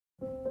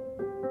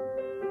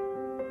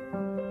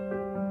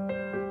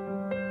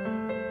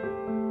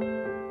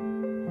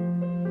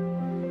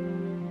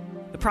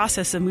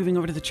process of moving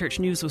over to the Church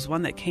News was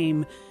one that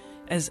came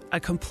as a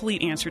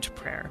complete answer to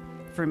prayer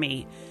for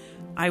me.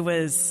 I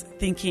was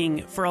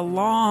thinking for a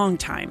long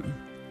time,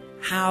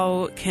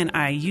 how can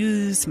I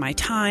use my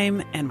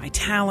time and my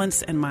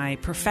talents and my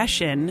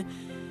profession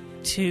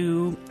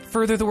to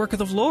further the work of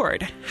the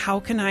Lord? How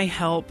can I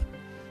help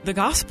the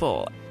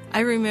gospel?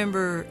 I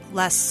remember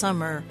last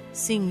summer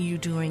seeing you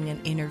doing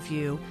an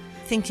interview,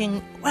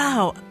 thinking,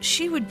 wow,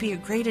 she would be a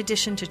great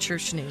addition to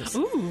Church News.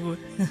 Ooh,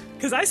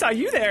 because I saw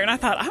you there and I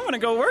thought, I want to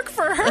go work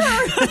for her.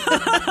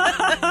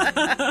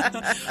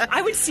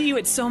 I would see you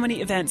at so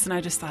many events and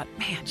I just thought,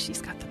 man,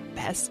 she's got the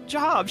best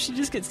job. She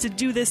just gets to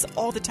do this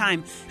all the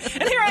time.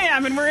 And here I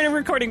am, and we're in a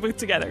recording booth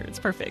together. It's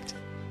perfect.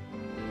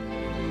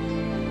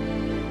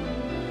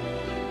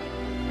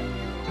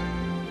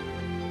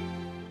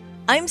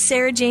 I'm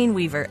Sarah Jane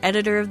Weaver,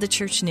 editor of the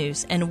Church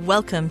News, and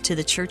welcome to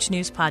the Church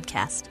News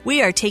Podcast.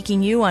 We are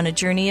taking you on a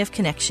journey of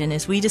connection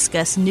as we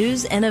discuss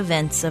news and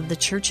events of the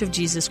Church of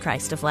Jesus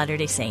Christ of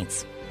Latter-day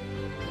Saints.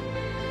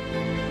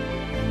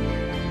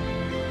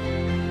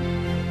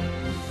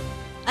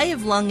 I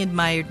have long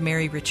admired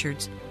Mary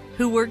Richards,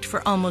 who worked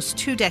for almost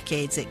 2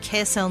 decades at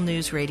KSL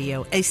News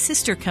Radio, a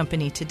sister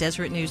company to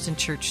Deseret News and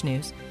Church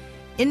News.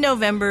 In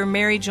November,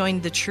 Mary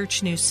joined the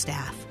Church News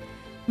staff.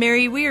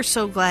 Mary, we are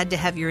so glad to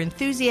have your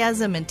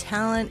enthusiasm and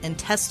talent and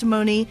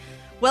testimony.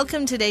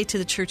 Welcome today to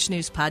the Church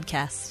News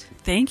Podcast.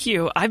 Thank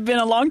you. I've been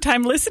a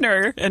long-time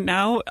listener, and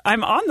now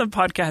I'm on the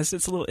podcast.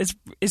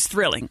 It's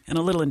thrilling and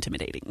a little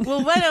intimidating.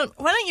 Well, why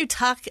don't you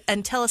talk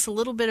and tell us a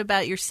little bit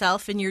about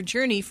yourself and your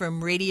journey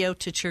from radio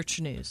to Church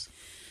News?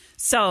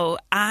 So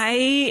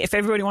if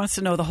everybody wants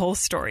to know the whole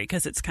story,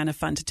 because it's kind of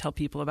fun to tell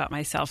people about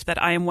myself, that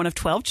I am one of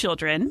 12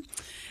 children,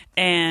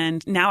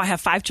 and now I have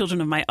 5 children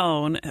of my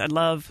own. I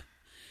love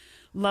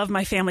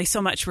my family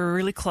so much. We're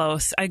really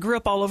close. I grew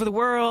up all over the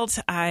world.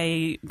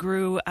 I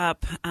grew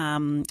up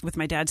with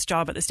my dad's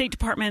job at the State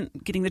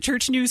Department, getting the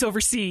Church News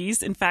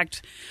overseas. In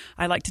fact,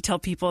 I like to tell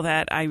people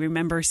that I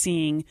remember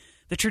seeing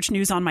the Church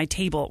News on my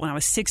table when I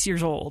was 6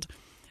 years old.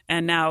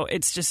 And now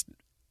it's just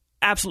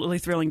absolutely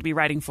thrilling to be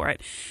writing for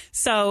it.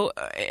 So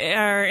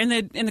in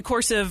the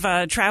course of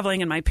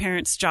traveling and my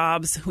parents'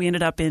 jobs, we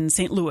ended up in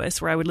St.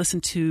 Louis, where I would listen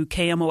to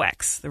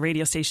KMOX, the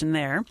radio station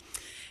there.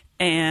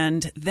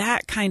 And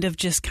that kind of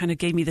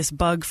gave me this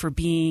bug for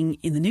being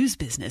in the news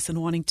business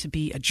and wanting to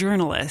be a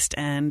journalist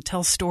and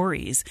tell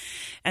stories.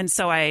 And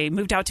so I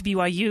moved out to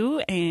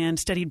BYU and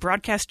studied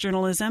broadcast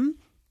journalism,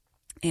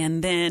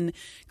 and then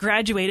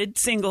graduated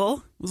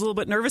single. Was a little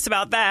bit nervous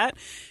about that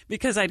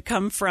because I'd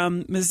come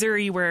from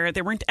Missouri, where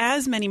there weren't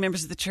as many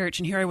members of the church,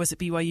 and here I was at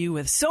BYU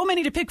with so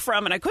many to pick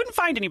from, and I couldn't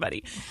find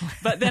anybody.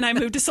 But then I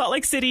moved to Salt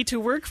Lake City to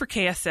work for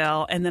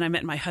KSL, and then I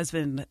met my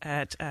husband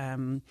at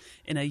in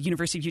a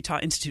University of Utah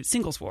Institute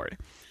singles ward.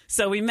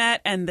 So we met,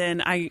 and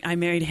then I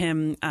married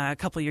him a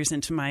couple of years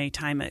into my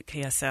time at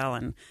KSL,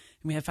 and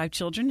we had 5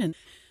 children. And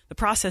the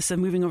process of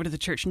moving over to the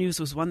Church News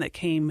was one that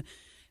came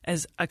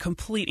as a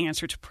complete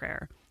answer to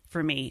prayer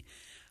for me.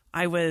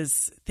 I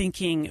was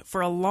thinking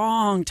for a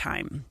long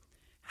time,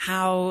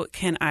 how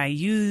can I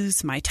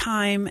use my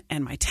time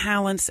and my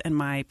talents and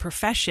my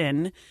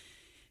profession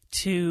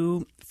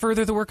to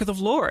further the work of the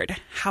Lord?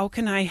 How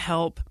can I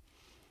help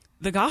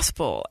the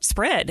gospel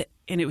spread?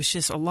 And it was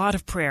just a lot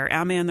of prayer.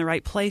 Am I in the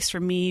right place for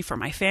me, for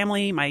my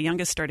family? My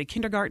youngest started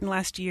kindergarten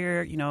last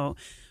year.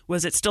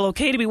 Was it still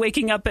okay to be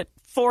waking up at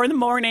 4 in the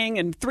morning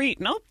and 3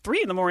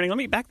 in the morning? Let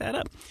me back that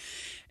up.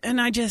 And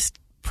I just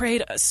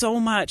prayed so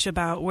much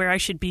about where I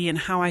should be and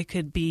how I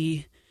could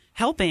be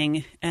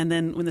helping. And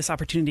then when this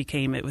opportunity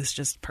came, it was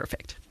just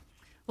perfect.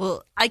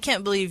 Well, I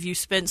can't believe you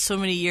spent so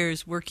many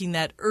years working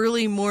that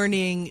early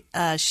morning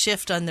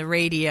shift on the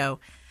radio.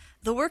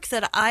 The work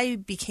that I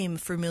became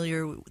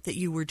familiar with that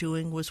you were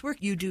doing was work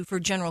you do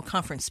for General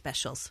Conference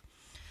specials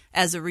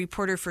as a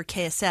reporter for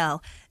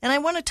KSL. And I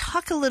want to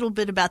talk a little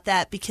bit about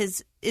that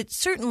because it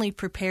certainly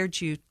prepared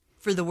you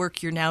for the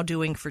work you're now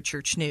doing for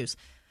Church News.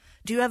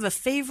 Do you have a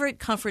favorite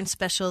conference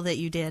special that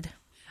you did?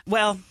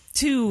 Well,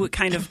 2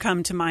 kind of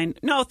come to mind.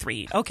 No,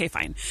 3. Okay,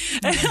 fine.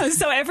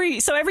 So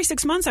every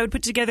 6 months, I would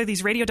put together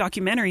these radio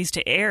documentaries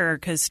to air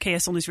because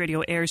KSL News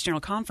Radio airs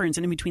General Conference,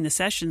 and in between the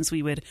sessions,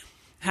 we would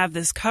have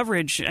this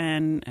coverage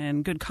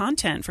and good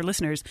content for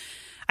listeners.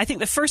 I think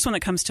the first one that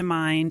comes to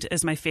mind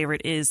as my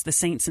favorite is the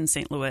Saints in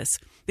St. Louis,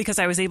 because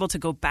I was able to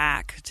go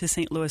back to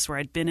St. Louis, where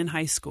I'd been in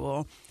high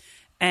school,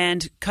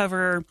 and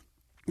cover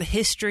the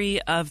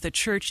history of the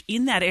church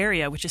in that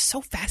area, which is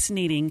so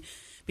fascinating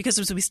because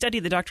as we studied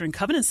the Doctrine and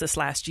Covenants this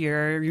last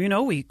year,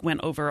 we went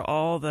over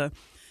all the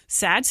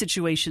sad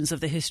situations of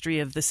the history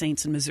of the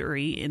saints in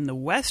Missouri in the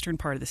western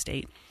part of the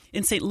state.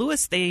 In St.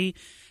 Louis, they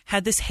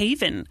had this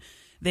haven.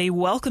 They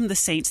welcomed the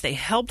saints. They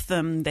helped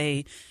them.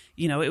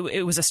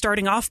 It was a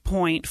starting off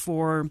point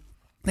for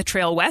the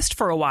Trail West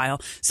for a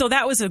while. So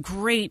that was a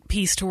great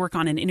piece to work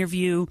on an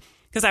interview,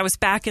 because I was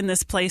back in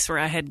this place where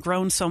I had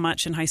grown so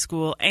much in high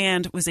school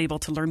and was able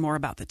to learn more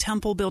about the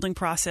temple building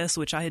process,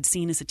 which I had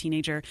seen as a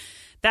teenager.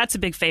 That's a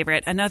big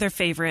favorite. Another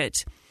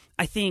favorite,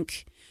 I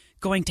think,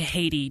 going to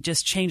Haiti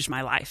just changed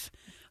my life.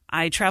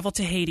 I traveled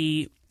to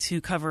Haiti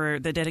to cover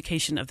the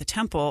dedication of the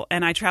temple,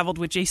 and I traveled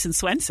with Jason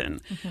Swenson,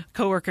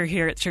 coworker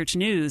here at Church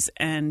News,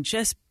 and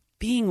just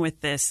being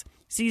with this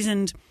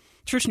seasoned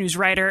Church News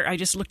writer, I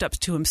just looked up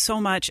to him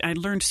so much. I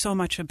learned so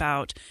much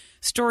about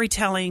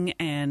storytelling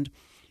and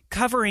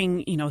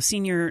covering,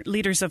 senior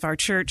leaders of our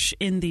church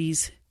in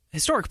these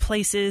historic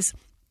places.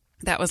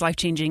 That was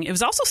life-changing. It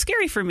was also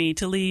scary for me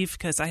to leave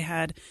because I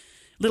had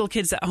little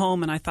kids at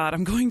home, and I thought,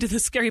 I'm going to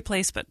this scary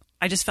place, but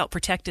I just felt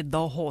protected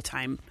the whole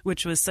time,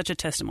 which was such a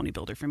testimony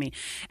builder for me.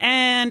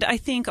 And I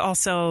think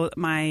also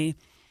my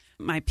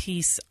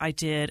piece I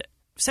did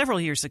several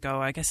years ago,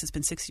 I guess it's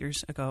been 6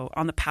 years ago,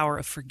 on the power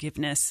of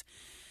forgiveness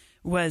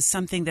was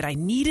something that I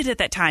needed at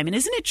that time. And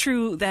isn't it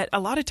true that a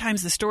lot of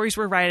times the stories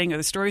we're writing or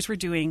the stories we're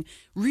doing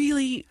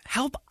really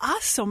help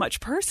us so much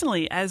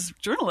personally as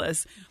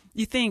journalists?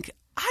 You think,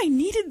 I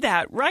needed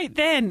that right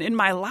then in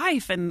my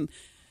life. And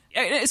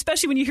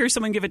especially when you hear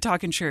someone give a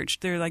talk in church,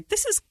 they're like,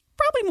 this is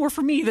probably more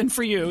for me than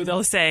for you,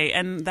 they'll say.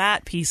 And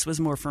that piece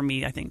was more for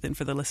me, I think, than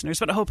for the listeners.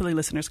 But hopefully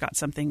listeners got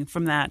something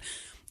from that.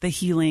 The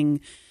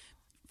healing,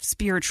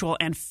 spiritual,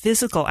 and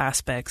physical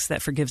aspects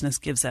that forgiveness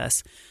gives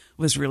us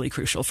was really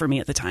crucial for me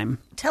at the time.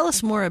 Tell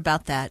us more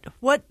about that.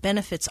 What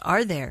benefits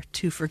are there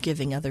to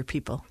forgiving other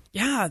people?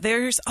 Yeah,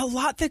 there's a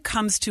lot that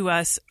comes to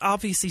us.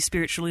 Obviously,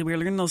 spiritually, we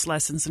learn those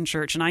lessons in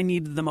church, and I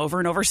needed them over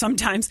and over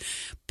sometimes.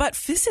 But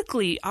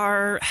physically,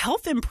 our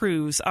health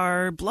improves,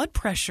 our blood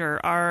pressure,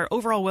 our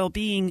overall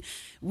well-being.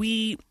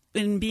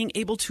 In being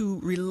able to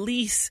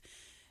release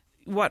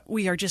what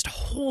we are just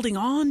holding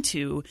on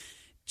to,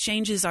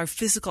 changes our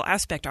physical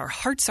aspect. Our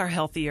hearts are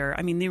healthier.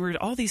 I mean, there were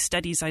all these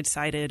studies I'd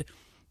cited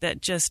that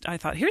just, I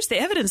thought, here's the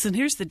evidence and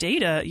here's the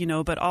data,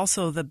 but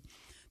also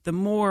the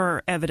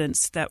more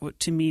evidence that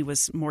to me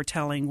was more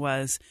telling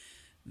was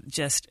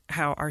just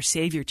how our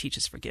Savior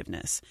teaches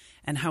forgiveness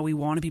and how we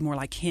want to be more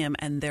like him,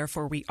 and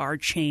therefore we are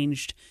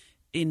changed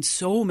in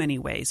so many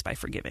ways by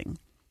forgiving.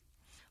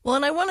 Well,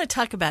 and I want to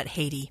talk about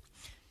Haiti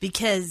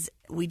because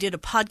we did a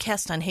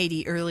podcast on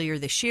Haiti earlier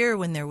this year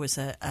when there was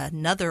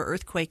another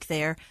earthquake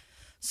there.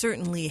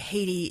 Certainly,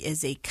 Haiti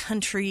is a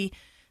country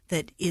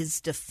that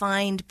is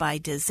defined by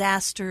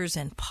disasters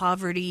and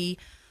poverty.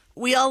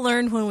 We all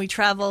learned when we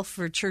travel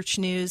for Church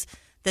News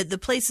that the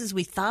places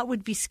we thought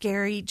would be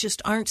scary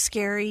just aren't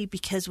scary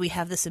because we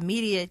have this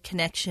immediate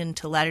connection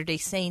to Latter-day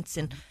Saints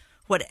in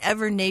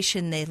whatever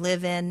nation they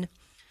live in.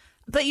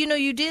 But,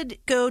 you did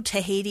go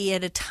to Haiti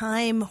at a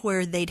time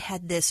where they'd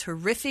had this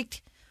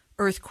horrific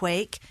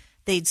earthquake.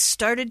 They'd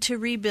started to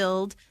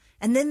rebuild.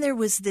 And then there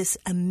was this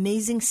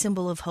amazing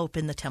symbol of hope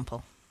in the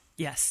temple.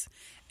 Yes.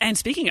 And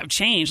speaking of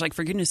change, like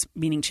forgiveness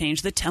meaning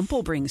change, the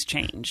temple brings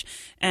change.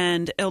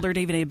 And Elder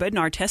David A.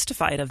 Bednar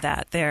testified of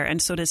that there.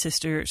 And so does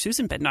Sister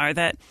Susan Bednar,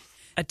 that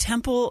a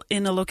temple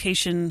in a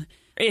location,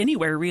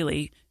 anywhere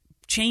really,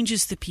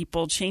 changes the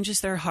people, changes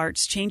their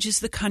hearts,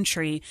 changes the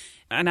country.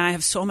 And I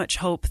have so much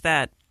hope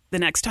that the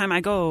next time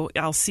I go,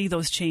 I'll see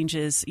those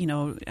changes,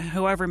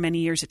 however many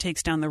years it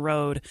takes down the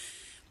road.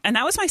 And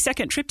that was my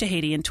second trip to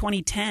Haiti. In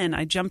 2010,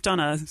 I jumped on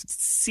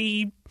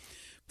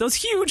those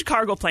huge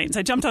cargo planes.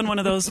 I jumped on one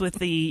of those with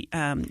the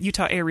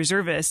Utah Air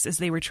Reservists as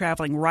they were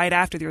traveling right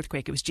after the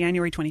earthquake. It was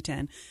January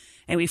 2010.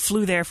 And we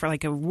flew there for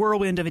like a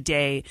whirlwind of a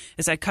day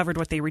as I covered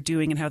what they were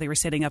doing and how they were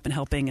setting up and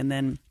helping, and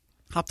then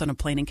hopped on a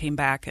plane and came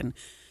back, and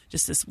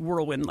just this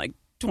whirlwind, like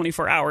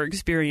 24-hour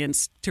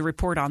experience to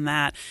report on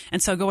that.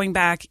 And so going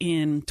back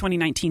in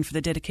 2019 for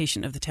the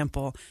dedication of the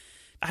temple,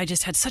 I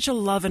just had such a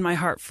love in my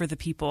heart for the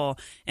people.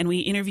 And we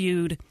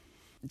interviewed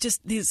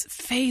just these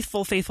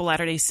faithful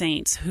Latter-day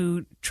Saints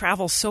who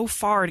travel so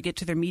far to get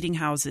to their meeting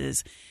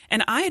houses.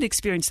 And I had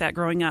experienced that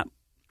growing up,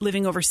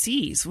 living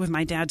overseas with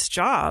my dad's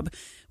job,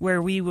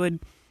 where we would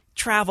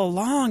travel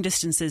long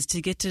distances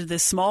to get to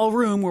this small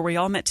room where we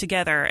all met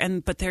together.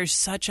 But there's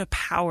such a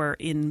power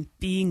in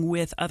being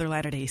with other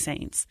Latter-day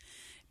Saints,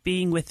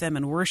 being with them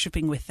and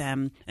worshiping with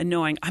them and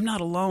knowing I'm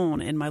not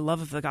alone in my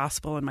love of the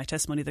gospel and my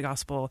testimony of the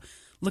gospel.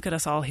 Look at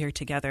us all here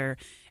together.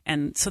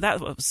 And so that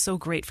was so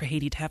great for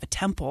Haiti to have a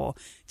temple,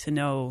 to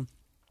know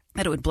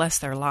that it would bless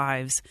their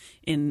lives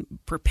in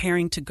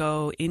preparing to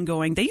go, in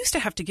going. They used to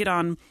have to get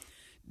on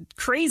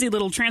crazy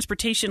little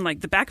transportation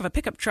like the back of a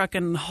pickup truck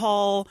and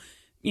haul,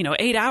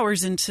 8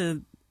 hours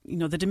into,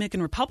 the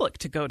Dominican Republic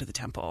to go to the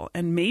temple.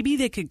 And maybe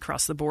they could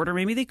cross the border,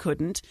 maybe they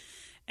couldn't.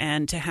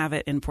 And to have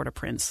it in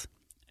Port-au-Prince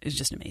is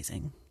just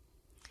amazing.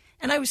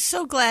 And I was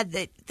so glad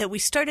that we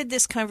started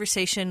this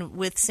conversation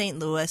with St.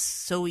 Louis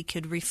so we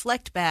could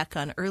reflect back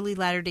on early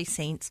Latter-day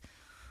Saints.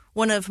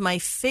 One of my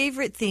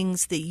favorite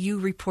things that you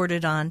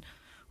reported on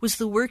was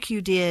the work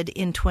you did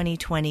in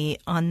 2020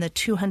 on the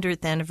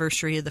 200th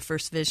anniversary of the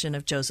first vision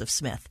of Joseph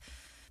Smith.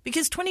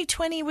 Because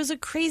 2020 was a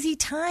crazy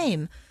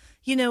time.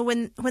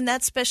 When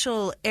that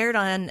special aired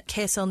on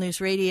KSL News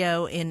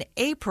Radio in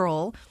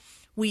April,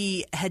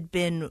 we had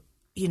been,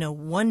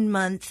 1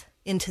 month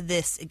into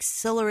this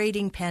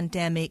accelerating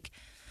pandemic.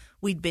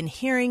 We'd been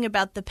hearing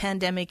about the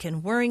pandemic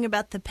and worrying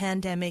about the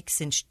pandemic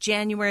since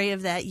January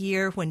of that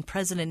year, when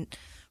President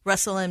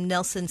Russell M.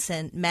 Nelson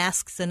sent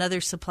masks and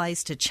other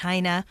supplies to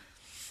China.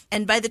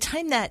 And by the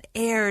time that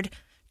aired,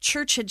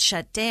 church had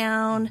shut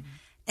down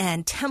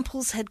and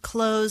temples had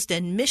closed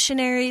and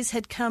missionaries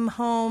had come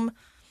home.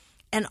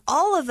 And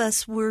all of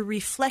us were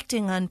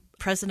reflecting on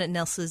President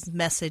Nelson's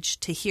message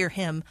to hear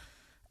him,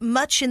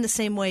 much in the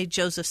same way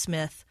Joseph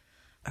Smith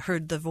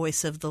heard the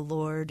voice of the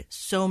Lord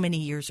so many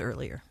years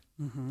earlier.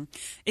 Mm-hmm.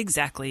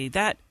 Exactly.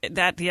 That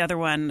the other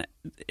one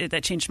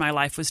that changed my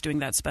life was doing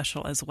that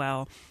special as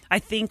well. I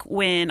think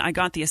when I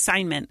got the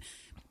assignment,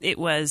 it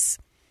was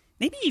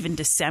maybe even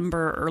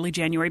December, early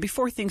January,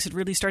 before things had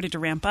really started to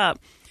ramp up.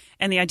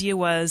 And the idea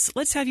was,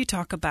 let's have you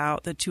talk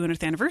about the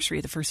 200th anniversary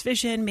of the First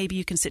Vision. Maybe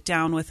you can sit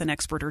down with an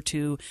expert or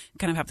two and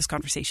kind of have this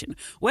conversation.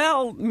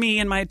 Well, me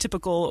in my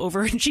typical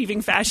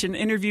overachieving fashion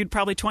interviewed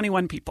probably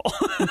 21 people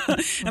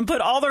and put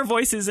all their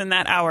voices in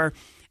that hour.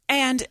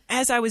 And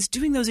as I was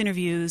doing those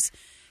interviews,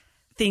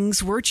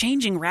 things were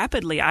changing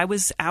rapidly. I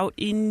was out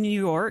in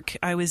New York.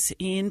 I was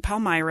in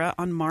Palmyra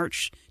on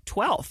March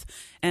 12th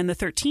and the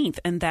 13th.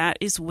 And that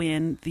is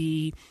when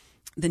the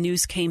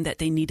news came that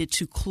they needed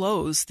to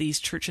close these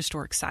church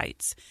historic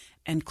sites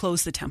and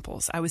close the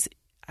temples.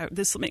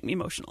 This will make me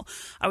emotional.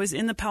 I was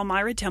in the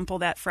Palmyra temple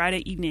that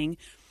Friday evening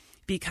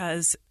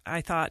because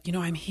I thought,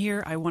 I'm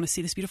here. I want to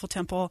see this beautiful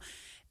temple.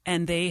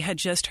 And they had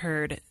just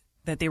heard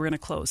that they were going to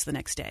close the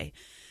next day.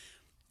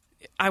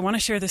 I want to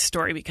share this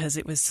story because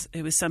it was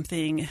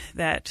something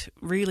that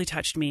really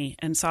touched me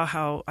and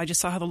I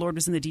just saw how the Lord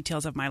was in the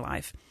details of my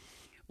life.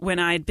 When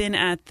I'd been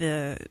at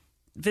the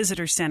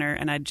visitor center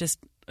and I'd just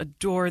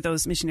adore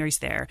those missionaries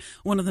there,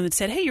 one of them had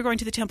said, "Hey, you're going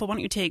to the temple. Can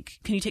you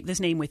take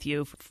this name with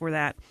you for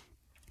that?"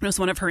 It was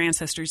one of her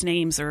ancestors'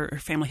 names or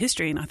family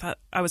history, and I thought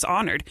I was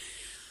honored.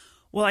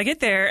 Well, I get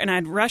there and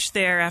I'd rushed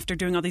there after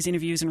doing all these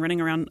interviews and running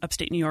around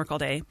upstate New York all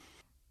day.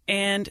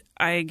 And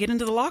I get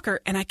into the locker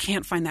and I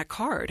can't find that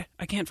card.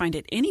 I can't find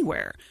it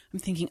anywhere. I'm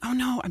thinking, oh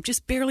no, I'm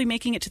just barely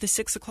making it to the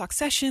 6:00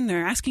 session.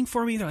 They're asking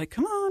for me. They're like,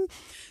 come on.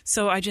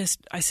 So I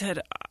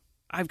said,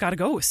 I've got to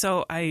go.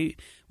 So I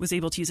was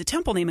able to use a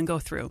temple name and go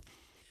through.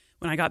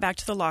 When I got back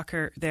to the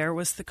locker, there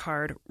was the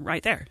card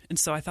right there. And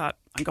so I thought,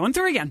 I'm going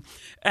through again.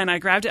 And I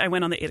grabbed it. I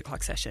went on the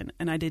 8:00 session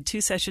and I did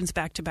 2 sessions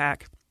back to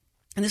back.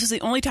 And this was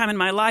the only time in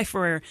my life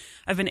where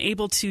I've been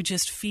able to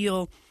just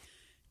feel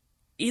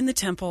in the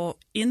temple,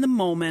 in the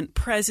moment,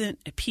 present,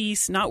 at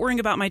peace, not worrying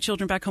about my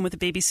children back home with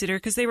the babysitter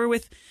because they were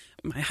with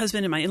my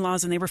husband and my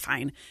in-laws and they were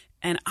fine.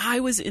 And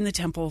I was in the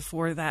temple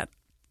for that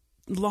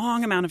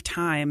long amount of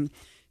time,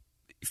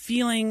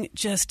 feeling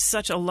just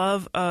such a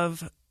love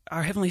of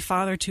our Heavenly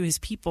Father to his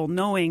people,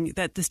 knowing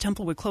that this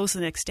temple would close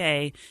the next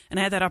day. And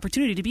I had that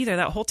opportunity to be there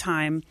that whole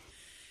time.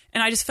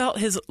 And I just felt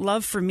his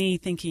love for me,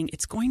 thinking,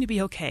 it's going to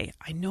be okay.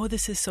 I know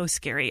this is so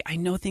scary. I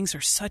know things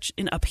are such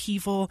an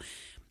upheaval,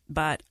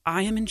 but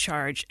I am in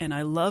charge and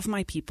I love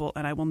my people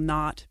and I will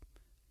not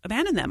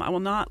abandon them. I will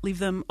not leave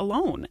them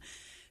alone.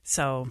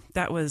 So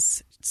that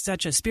was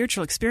such a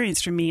spiritual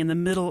experience for me in the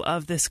middle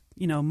of this,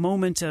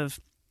 moment of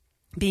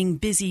being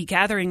busy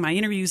gathering my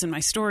interviews and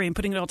my story and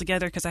putting it all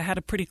together because I had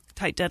a pretty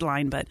tight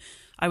deadline. But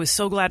I was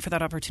so glad for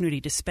that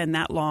opportunity to spend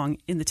that long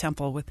in the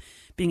temple with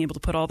being able to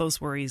put all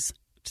those worries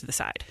to the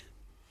side.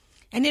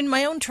 And in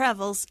my own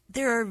travels,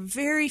 there are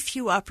very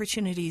few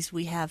opportunities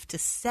we have to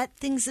set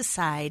things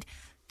aside,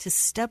 to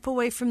step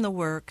away from the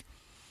work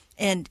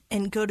and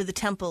go to the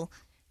temple.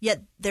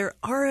 Yet there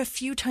are a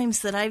few times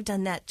that I've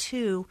done that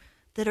too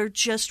that are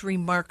just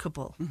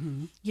remarkable.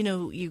 Mm-hmm.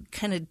 You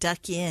kind of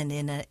duck in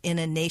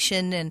a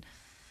nation and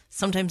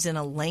sometimes in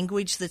a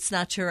language that's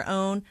not your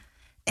own,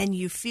 and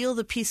you feel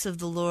the peace of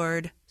the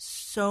Lord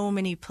so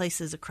many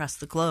places across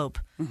the globe.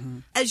 Mm-hmm.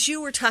 As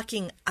you were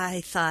talking,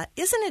 I thought,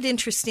 isn't it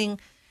interesting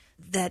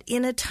that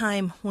in a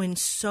time when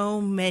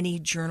so many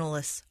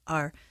journalists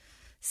are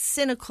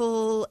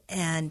cynical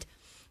and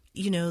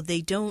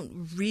they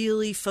don't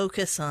really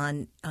focus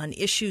on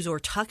issues or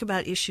talk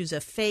about issues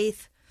of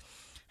faith,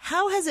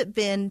 how has it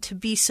been to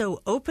be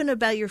so open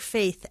about your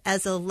faith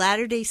as a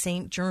Latter-day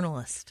Saint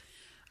journalist?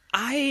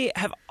 I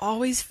have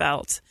always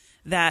felt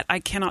that I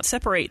cannot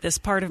separate this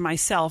part of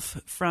myself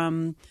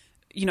from,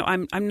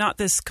 I'm not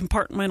this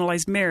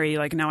compartmentalized Mary,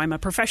 like now I'm a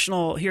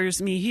professional,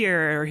 here's me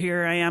here, or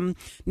here I am,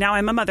 now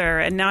I'm a mother,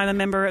 and now I'm a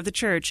member of the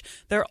church.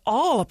 They're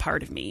all a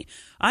part of me.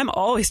 I'm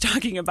always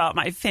talking about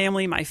my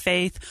family, my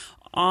faith,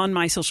 on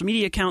my social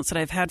media accounts that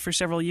I've had for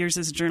several years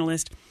as a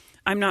journalist.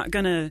 I'm not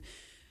going to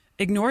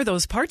ignore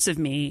those parts of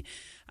me.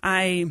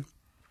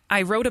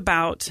 I wrote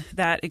about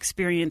that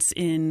experience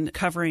in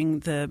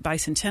covering the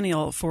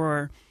bicentennial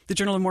for the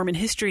Journal of Mormon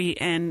History,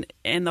 and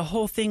the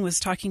whole thing was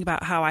talking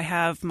about how I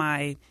have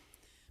my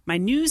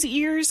news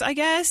ears, I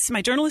guess,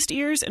 my journalist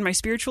ears and my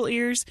spiritual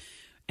ears,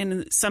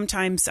 and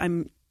sometimes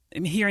I'm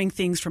hearing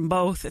things from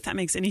both, if that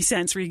makes any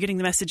sense, where you're getting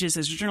the messages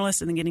as a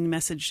journalist and then getting the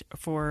message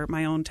for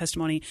my own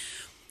testimony.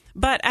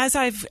 But as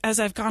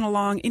I've gone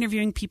along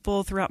interviewing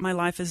people throughout my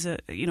life as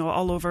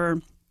all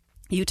over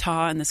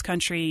Utah and this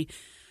country,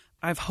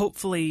 I've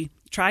hopefully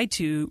tried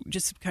to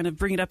just kind of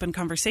bring it up in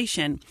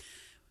conversation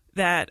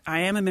that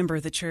I am a member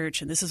of the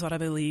church and this is what I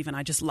believe and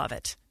I just love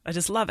it. I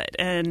just love it.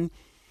 And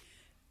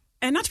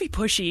And not to be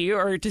pushy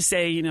or to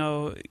say,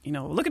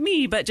 look at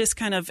me, but just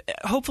kind of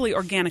hopefully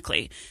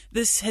organically.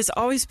 This has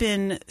always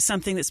been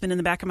something that's been in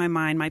the back of my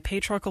mind. My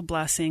patriarchal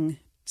blessing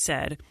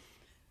said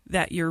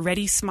that your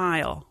ready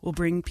smile will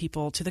bring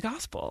people to the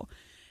gospel.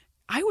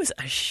 I was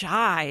a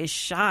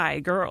shy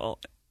girl,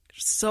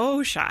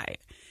 so shy.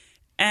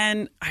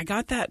 And I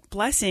got that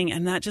blessing,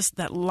 and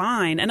that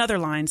line, and other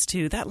lines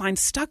too, that line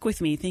stuck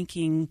with me,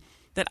 thinking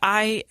that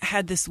I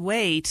had this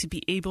way to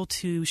be able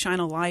to shine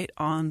a light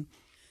on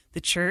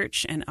the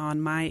church and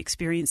on my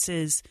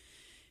experiences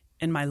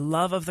and my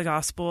love of the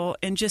gospel,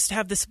 and just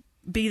have this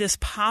be this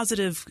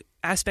positive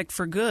aspect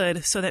for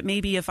good, so that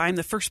maybe if I'm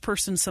the first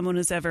person someone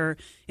has ever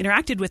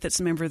interacted with that's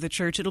a member of the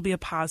church, it'll be a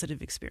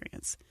positive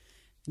experience.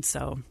 And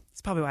so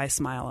it's probably why I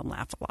smile and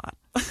laugh a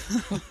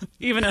lot,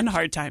 even in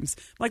hard times.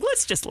 I'm like,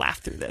 let's just laugh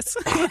through this.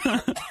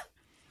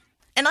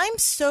 And I'm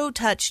so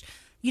touched.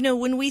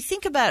 When we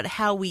think about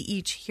how we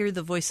each hear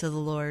the voice of the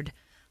Lord,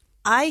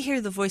 I hear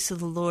the voice of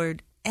the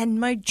Lord, and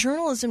my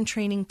journalism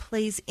training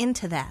plays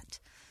into that.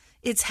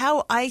 It's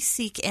how I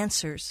seek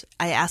answers.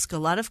 I ask a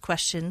lot of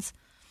questions,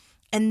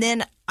 and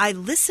then I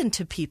listen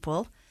to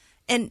people,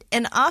 and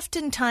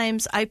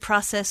oftentimes I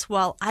process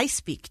while I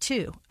speak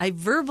too. I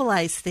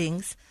verbalize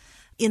things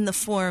in the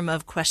form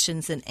of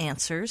questions and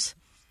answers,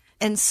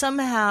 and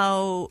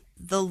somehow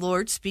the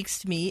Lord speaks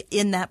to me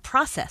in that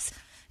process.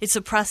 It's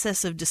a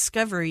process of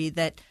discovery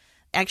that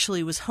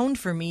actually was honed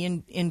for me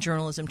in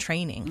journalism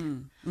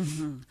training.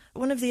 Mm-hmm.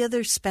 One of the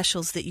other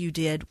specials that you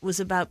did was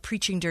about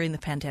preaching during the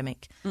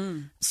pandemic.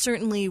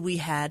 Certainly we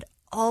had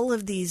all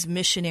of these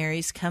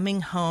missionaries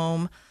coming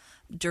home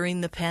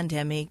during the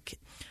pandemic.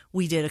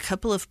 We did a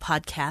couple of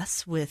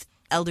podcasts with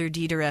Elder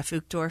Dieter F.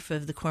 Uchtdorf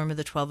of the Quorum of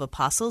the 12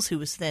 Apostles, who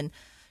was then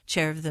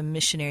chair of the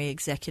Missionary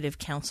Executive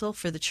Council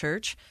for the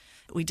church.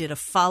 We did a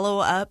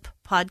follow-up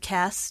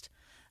podcast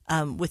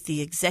with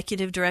the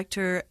executive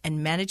director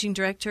and managing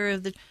director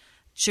of the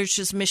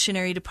church's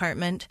missionary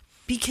department,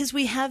 because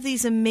we have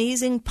these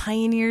amazing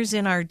pioneers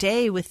in our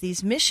day with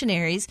these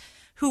missionaries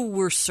who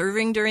were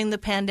serving during the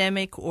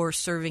pandemic or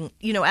serving,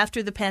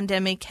 after the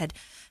pandemic had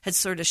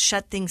sort of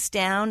shut things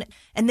down,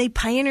 and they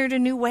pioneered a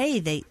new way.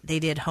 They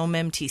did home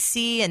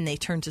MTC, and they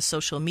turned to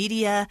social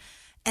media,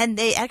 and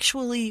they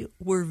actually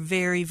were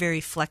very,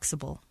 very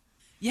flexible.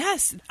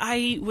 Yes,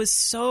 I was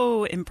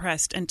so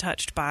impressed and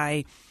touched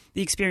by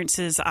the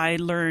experiences I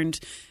learned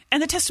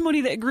and the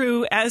testimony that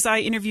grew as I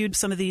interviewed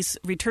some of these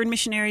returned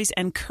missionaries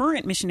and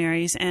current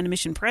missionaries and a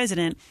mission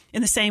president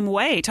in the same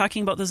way,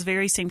 talking about those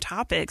very same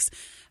topics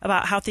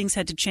about how things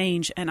had to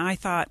change. And I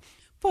thought,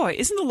 boy,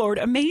 isn't the Lord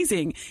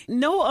amazing?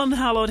 No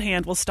unhallowed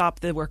hand will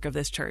stop the work of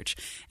this church.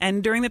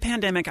 And during the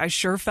pandemic, I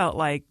sure felt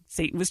like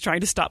Satan was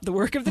trying to stop the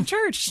work of the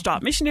church,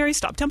 stop missionaries,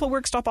 stop temple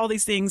work, stop all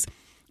these things.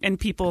 And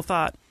people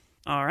thought,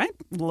 all right,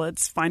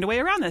 let's find a way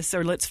around this,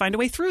 or let's find a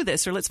way through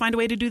this, or let's find a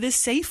way to do this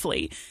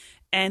safely.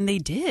 And they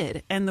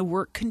did. And the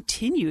work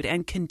continued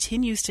and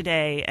continues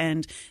today.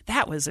 And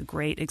that was a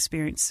great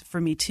experience for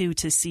me, too,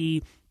 to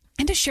see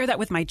and to share that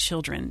with my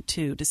children,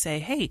 too, to say,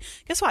 hey,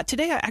 guess what?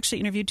 Today I actually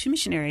interviewed 2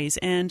 missionaries,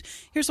 and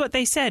here's what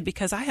they said,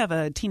 because I have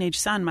a teenage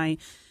son. My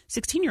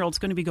 16-year-old's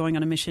going to be going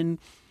on a mission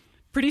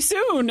pretty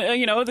soon.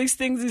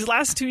 These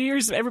last 2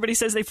 years, everybody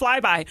says they fly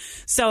by.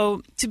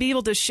 So to be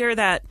able to share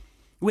that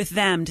with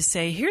them, to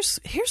say, here's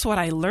what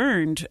I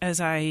learned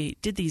as I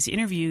did these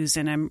interviews,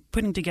 and I'm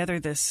putting together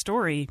this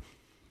story,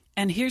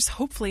 and here's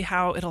hopefully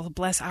how it'll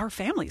bless our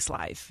family's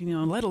life,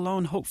 let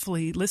alone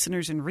hopefully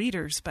listeners and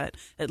readers, but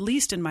at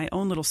least in my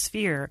own little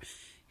sphere,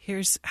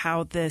 here's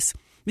how this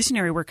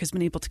missionary work has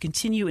been able to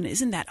continue, and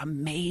isn't that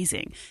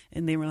amazing?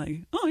 And they were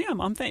like, oh yeah,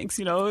 Mom, thanks,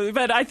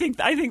 but I think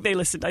they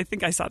listened. I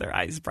think I saw their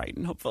eyes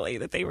brighten, hopefully,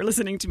 that they were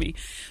listening to me.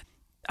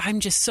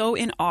 I'm just so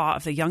in awe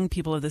of the young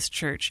people of this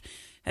church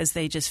as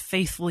they just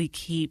faithfully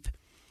keep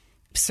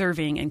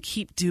serving and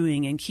keep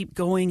doing and keep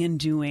going and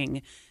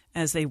doing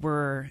as they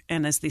were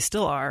and as they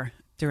still are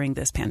during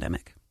this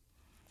pandemic.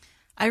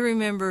 I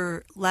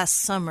remember last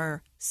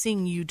summer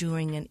seeing you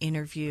doing an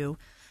interview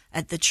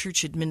at the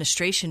church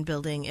administration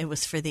building. It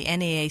was for the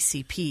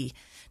NAACP.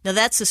 Now,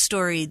 that's a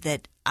story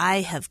that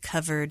I have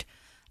covered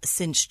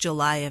since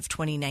July of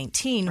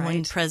 2019, right,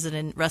 when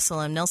President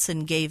Russell M.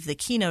 Nelson gave the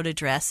keynote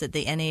address at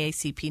the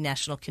NAACP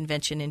National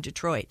Convention in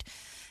Detroit.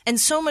 And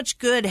so much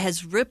good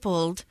has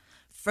rippled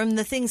from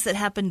the things that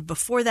happened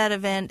before that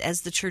event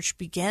as the church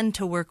began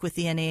to work with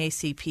the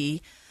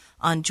NAACP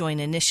on joint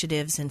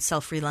initiatives and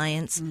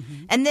self-reliance.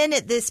 Mm-hmm. And then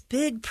at this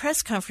big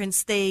press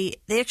conference, they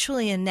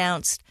actually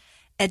announced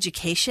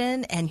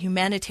education and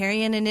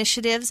humanitarian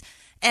initiatives.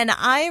 And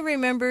I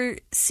remember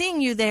seeing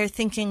you there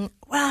thinking,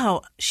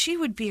 wow, she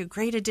would be a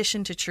great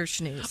addition to Church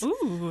News.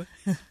 Ooh,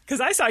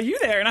 because I saw you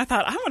there and I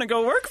thought, I want to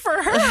go work for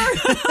her.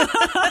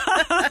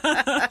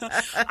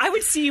 I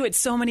would see you at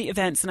so many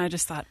events and I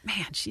just thought,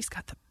 man, she's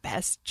got the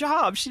best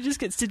job. She just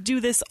gets to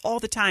do this all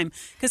the time.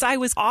 Because I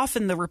was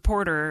often the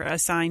reporter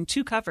assigned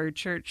to cover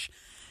church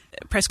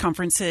press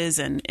conferences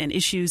and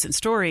issues and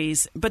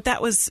stories. But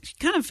that was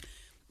kind of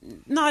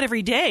not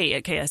every day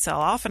at KSL.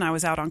 Often I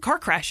was out on car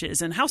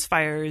crashes and house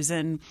fires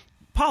and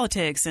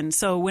politics. And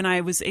so when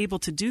I was able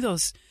to do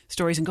those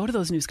stories and go to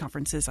those news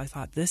conferences, I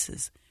thought, this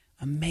is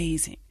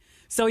amazing.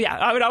 So, yeah,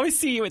 I would always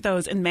see you at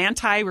those. In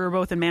Manti, we were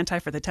both in Manti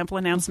for the temple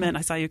announcement.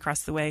 I saw you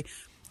across the way.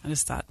 I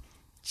just thought,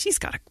 she's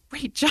got a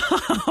great job.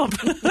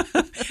 And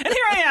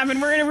here I am,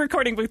 and we're in a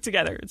recording booth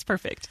together. It's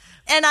perfect.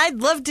 And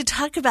I'd love to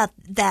talk about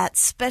that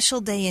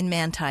special day in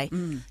Manti.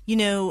 You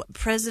know,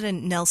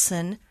 President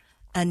Nelson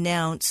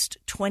announced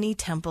 20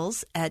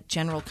 temples at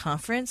General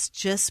Conference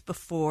just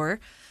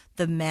before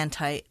the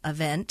Manti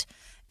event.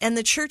 And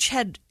the church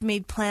had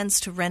made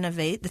plans to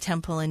renovate the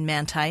temple in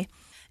Manti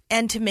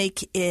and to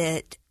make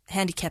it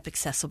handicap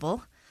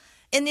accessible.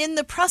 And in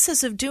the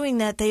process of doing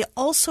that, they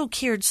also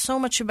cared so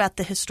much about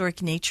the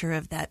historic nature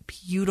of that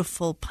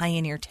beautiful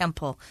pioneer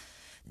temple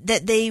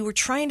that they were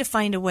trying to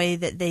find a way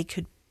that they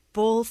could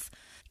both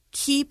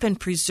keep and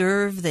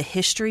preserve the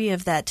history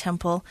of that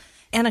temple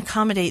and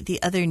accommodate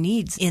the other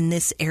needs in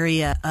this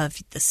area of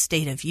the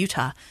state of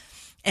Utah.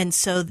 And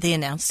so they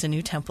announced a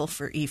new temple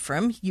for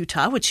Ephraim,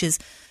 Utah, which is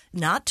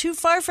not too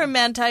far from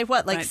Manti.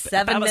 What, like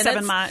 7 minutes?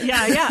 7 miles.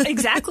 Yeah,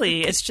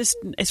 exactly.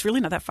 It's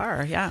really not that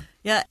far. Yeah.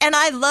 Yeah. And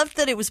I loved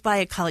that it was by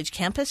a college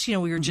campus. You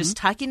know, we were just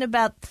talking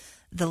about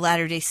the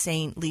Latter-day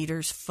Saint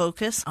leaders'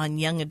 focus on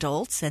young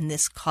adults and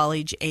this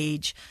college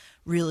age,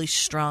 really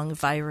strong,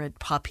 vibrant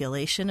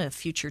population of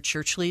future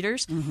church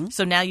leaders.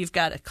 So now you've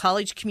got a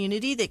college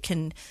community that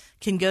can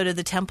go to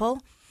the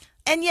temple.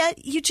 And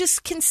yet you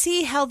just can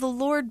see how the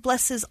Lord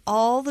blesses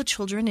all the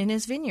children in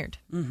his vineyard.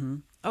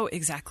 Oh,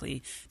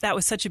 exactly. That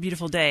was such a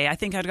beautiful day. I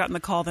think I'd gotten the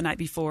call the night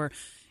before.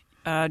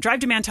 Drive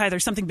to Manti,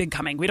 there's something big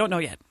coming. We don't know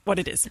yet what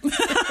it is.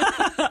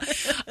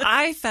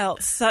 I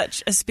felt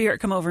such a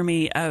spirit come over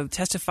me of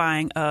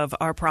testifying of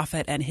our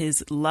prophet and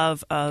his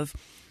love of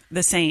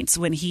the saints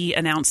when he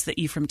announced the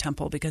Ephraim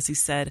temple, because he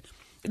said,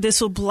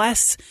 this will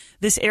bless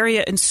this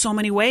area in so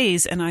many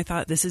ways. And I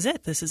thought, this is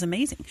it. This is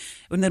amazing.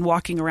 And then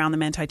walking around the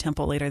Manti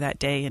temple later that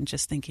day and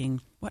just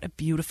thinking, what a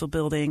beautiful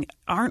building.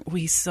 Aren't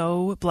we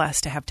so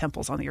blessed to have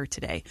temples on the earth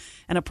today,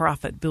 and a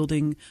prophet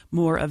building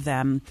more of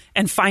them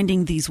and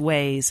finding these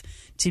ways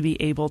to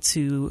be able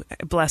to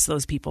bless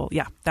those people.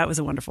 Yeah, that was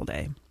a wonderful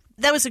day.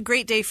 That was a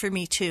great day for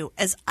me, too.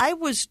 As I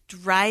was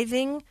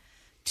driving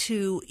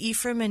to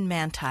Ephraim and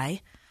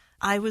Manti,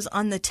 I was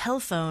on the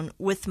telephone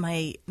with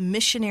my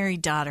missionary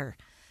daughter.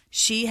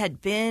 She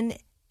had been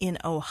in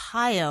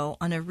Ohio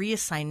on a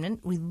reassignment.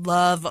 We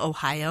love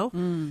Ohio.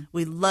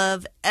 We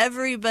love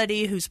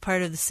everybody who's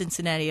part of the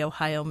Cincinnati,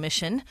 Ohio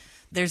mission.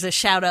 There's a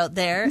shout out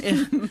there.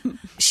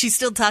 She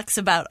still talks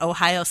about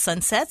Ohio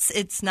sunsets.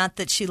 It's not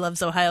that she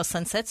loves Ohio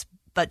sunsets,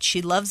 but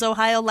she loves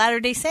Ohio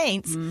Latter-day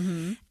Saints.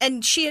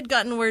 And she had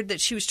gotten word that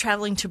she was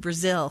traveling to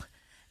Brazil.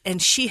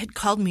 And she had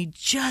called me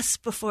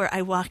just before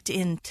I walked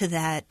into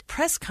that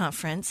press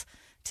conference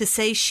to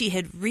say she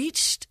had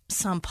reached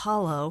São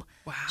Paulo.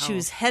 Wow. She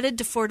was headed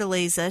to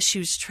Fortaleza. She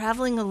was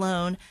traveling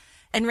alone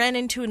and ran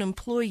into an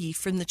employee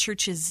from the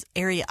church's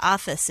area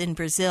office in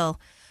Brazil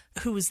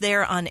who was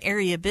there on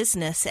area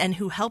business and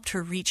who helped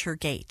her reach her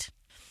gate.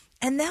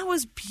 And that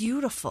was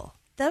beautiful.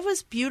 That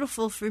was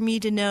beautiful for me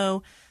to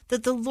know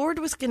that the Lord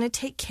was going to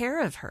take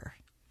care of her.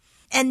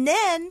 And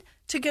then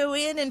to go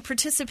in and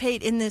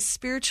participate in this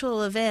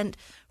spiritual event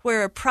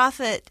where a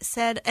prophet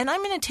said, and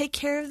I'm going to take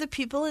care of the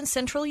people in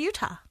central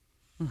Utah.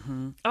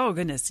 Oh,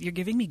 goodness. You're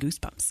giving me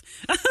goosebumps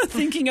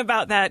thinking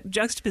about that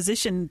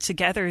juxtaposition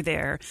together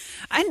there.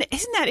 And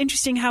isn't that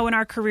interesting how in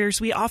our careers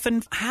we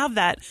often have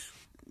that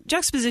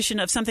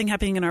juxtaposition of something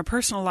happening in our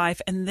personal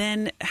life and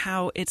then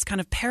how it's kind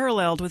of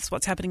paralleled with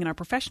what's happening in our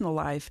professional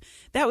life?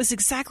 That was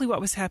exactly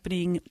what was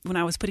happening when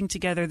I was putting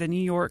together the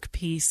New York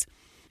piece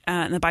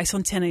and the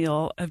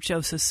bicentennial of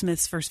Joseph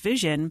Smith's first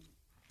vision,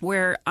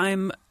 where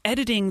I'm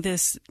editing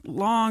this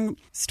long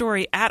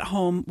story at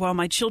home while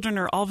my children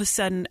are all of a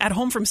sudden at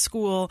home from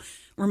school,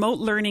 remote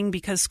learning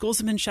because schools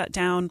have been shut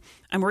down.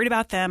 I'm worried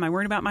about them. I'm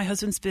worried about my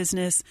husband's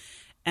business.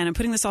 And I'm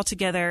putting this all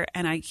together,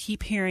 and I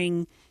keep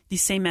hearing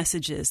these same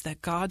messages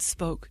that God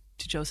spoke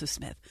to Joseph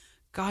Smith.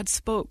 God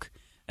spoke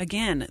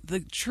again. The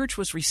church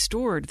was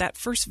restored. That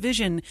first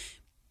vision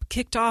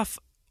kicked off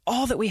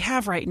all that we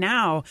have right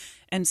now.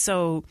 And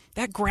so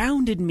that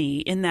grounded me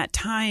in that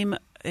time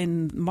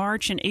in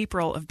March and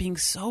April of being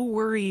so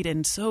worried,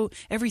 and so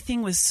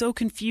everything was so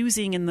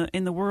confusing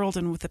in the world,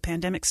 and with the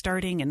pandemic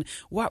starting, and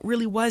what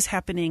really was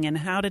happening and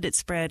how did it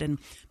spread. And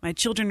my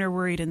children are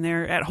worried and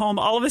they're at home.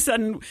 All of a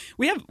sudden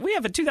we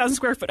have a 2,000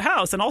 square foot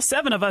house, and all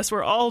 7 of us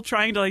were all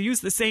trying to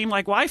use the same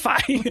Wi-Fi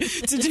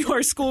to do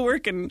our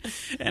schoolwork and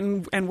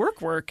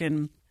work.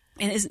 And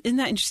isn't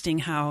that interesting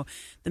how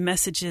the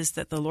messages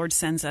that the Lord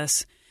sends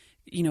us,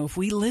 if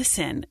we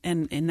listen,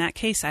 and in that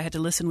case, I had to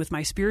listen with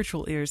my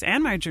spiritual ears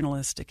and my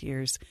journalistic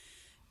ears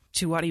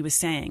to what he was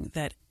saying,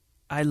 that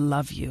I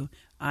love you.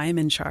 I'm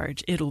in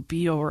charge. It'll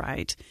be all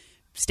right.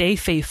 Stay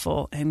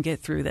faithful and get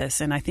through this.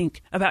 And I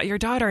think about your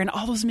daughter and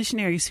all those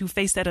missionaries who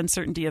face that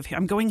uncertainty of,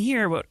 I'm going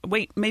here.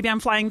 Wait, maybe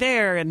I'm flying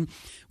there. And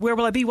where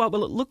will I be? What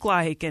will it look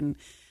like? And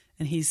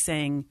he's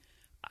saying,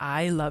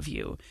 I love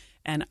you.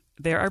 And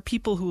there are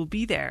people who will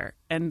be there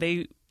and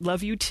they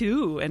love you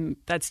too. And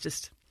that's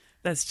just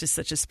that's just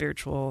such a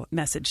spiritual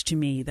message to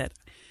me that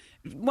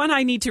one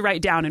I need to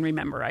write down and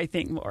remember, I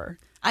think, more.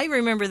 I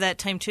remember that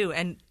time too.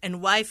 And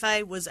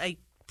Wi-Fi was a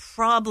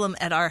problem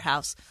at our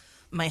house.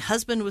 My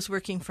husband was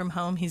working from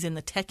home. He's in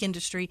the tech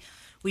industry.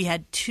 We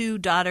had 2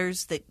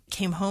 daughters that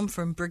came home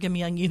from Brigham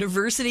Young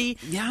University.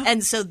 Yeah.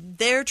 And so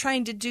they're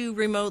trying to do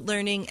remote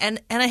learning.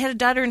 And I had a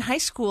daughter in high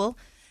school,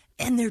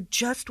 and there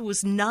just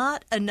was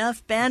not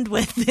enough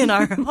bandwidth in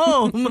our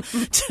home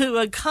to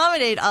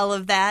accommodate all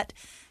of that.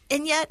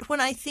 And yet, when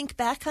I think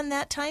back on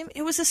that time,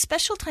 it was a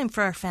special time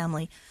for our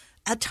family.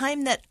 A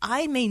time that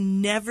I may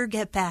never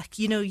get back.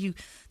 You know,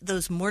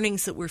 those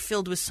mornings that were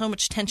filled with so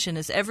much tension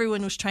as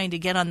everyone was trying to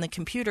get on the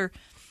computer.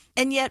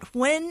 And yet,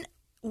 when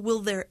will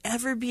there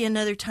ever be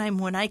another time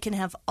when I can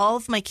have all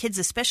of my kids,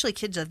 especially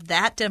kids of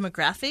that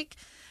demographic,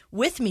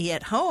 with me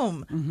at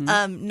home,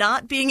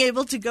 not being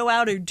able to go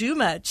out or do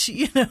much,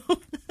 you know?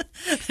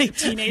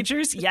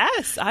 Teenagers,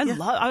 yes.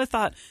 I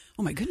thought,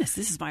 oh my goodness,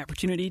 this is my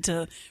opportunity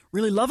to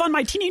really love on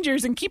my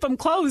teenagers and keep them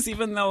close,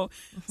 even though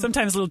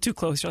sometimes a little too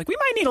close. You're like, we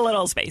might need a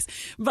little space.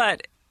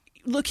 But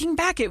looking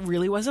back, it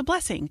really was a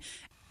blessing.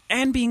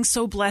 And being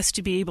so blessed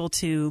to be able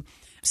to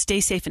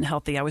stay safe and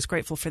healthy. I was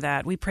grateful for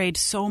that. We prayed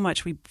so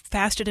much. We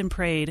fasted and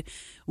prayed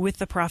with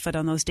the prophet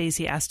on those days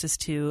he asked us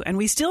to. And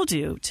we still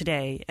do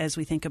today as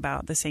we think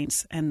about the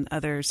saints and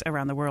others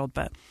around the world.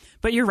 But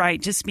you're right,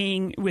 just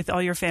being with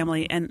all your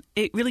family. And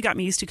it really got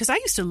me used to, because I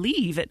used to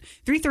leave at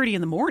 3:30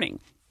 in the morning.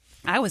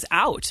 I was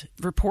out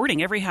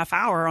reporting every half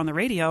hour on the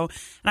radio,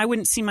 and I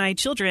wouldn't see my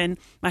children.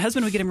 My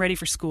husband would get them ready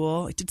for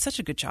school. He did such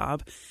a good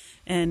job.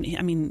 And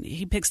I mean,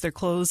 he picks their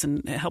clothes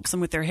and helps them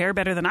with their hair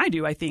better than I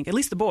do, I think, at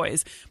least the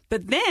boys.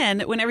 But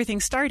then when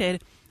everything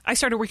started, I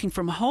started working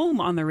from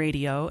home on the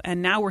radio,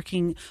 and now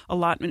working a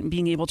lot and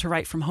being able to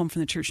write from home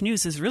from the church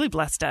news has really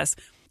blessed us.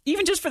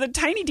 Even just for the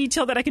tiny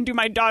detail that I can do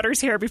my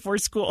daughter's hair before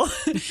school.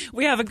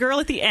 We have a girl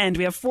at the end.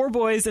 We have 4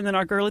 boys and then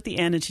our girl at the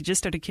end, and she just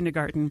started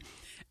kindergarten.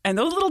 And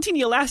those little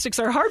teeny elastics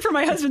are hard for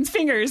my husband's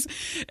fingers.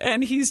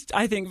 And he's,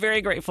 I think,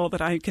 very grateful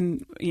that I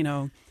can,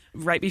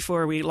 right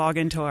before we log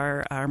into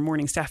our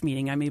morning staff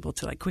meeting, I'm able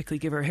to quickly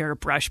give her hair a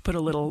brush, put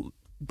a little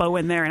bow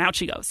in there, and out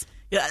she goes.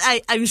 Yeah,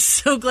 I'm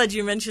so glad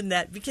you mentioned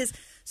that, because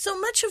so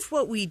much of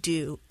what we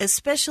do,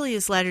 especially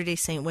as Latter-day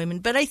Saint women,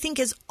 but I think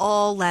as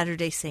all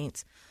Latter-day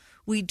Saints,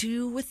 we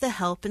do with the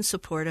help and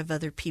support of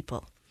other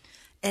people.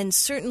 And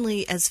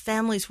certainly as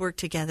families work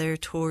together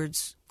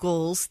towards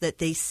goals that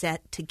they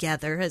set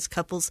together, as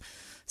couples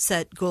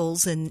set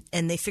goals and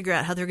they figure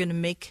out how they're going to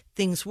make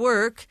things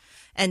work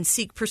and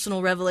seek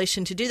personal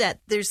revelation to do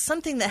that, there's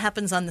something that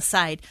happens on the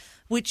side,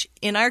 which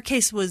in our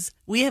case was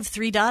we have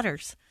 3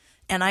 daughters.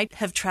 And I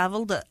have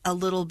traveled a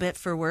little bit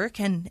for work,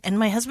 and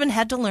my husband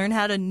had to learn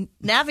how to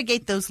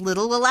navigate those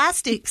little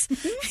elastics.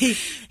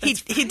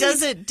 He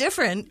does it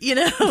different,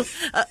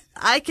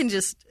 I can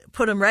just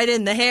put them right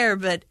in the hair,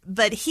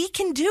 but he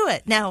can do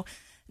it. Now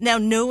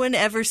no one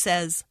ever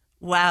says,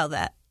 wow,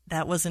 that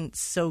wasn't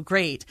so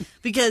great,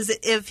 because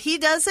if he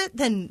does it,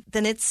 then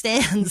it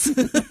stands.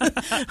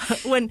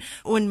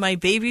 When my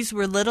babies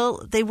were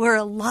little, they wore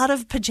a lot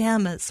of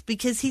pajamas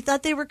because he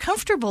thought they were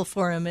comfortable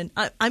for him, and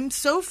I'm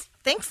so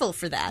thankful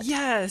for that.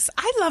 Yes,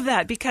 I love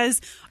that, because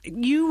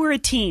you were a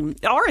team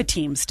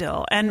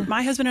still, and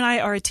my husband and I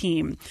are a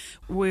team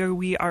where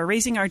we are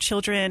raising our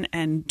children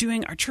and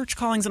doing our church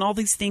callings and all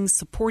these things,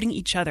 supporting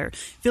each other,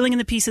 filling in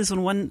the pieces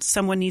when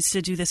someone needs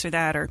to do this or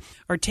that,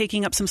 or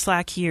taking up some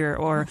slack here,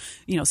 or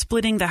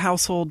splitting the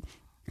household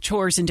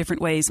chores in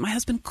different ways. My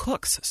husband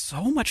cooks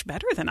so much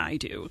better than I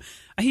do.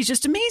 He's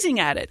just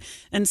amazing at it,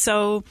 and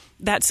so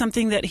that's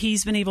something that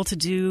he's been able to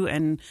do,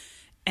 and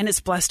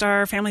it's blessed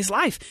our family's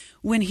life.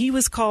 When he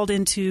was called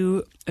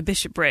into a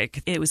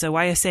bishopric, it was a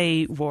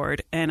YSA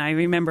ward. And I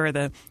remember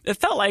it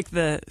felt like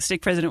the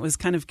stake president was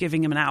kind of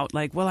giving him an out.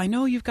 Like, well, I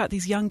know you've got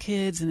these young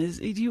kids, and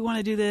do you want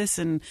to do this?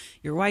 And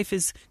your wife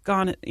is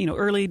gone at,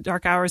 early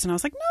dark hours. And I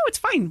was like, no, it's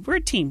fine. We're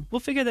a team. We'll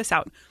figure this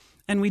out.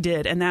 And we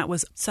did. And that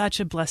was such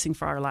a blessing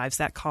for our lives,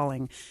 that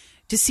calling,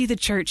 to see the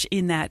church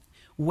in that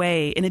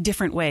way, in a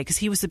different way, because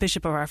he was the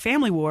bishop of our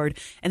family ward.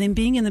 And then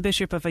being in the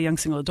bishop of a young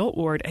single adult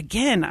ward,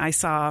 again, I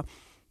saw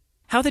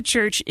how the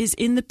church is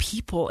in the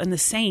people and the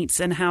saints,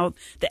 and how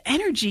the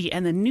energy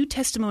and the new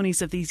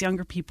testimonies of these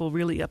younger people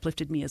really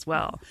uplifted me as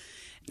well.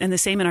 And the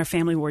same in our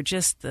family ward,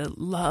 just the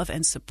love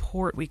and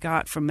support we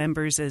got from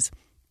members, as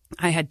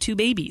I had 2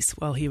 babies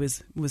while he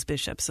was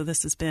bishop. So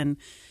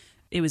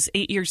it was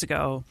 8 years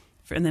ago,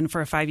 and then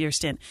for a 5-year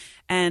stint.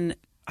 And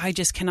I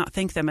just cannot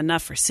thank them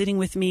enough for sitting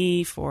with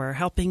me, for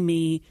helping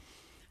me.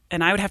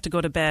 And I would have to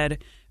go to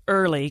bed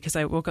early because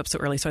I woke up so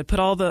early. So I'd put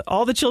all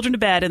the children to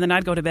bed, and then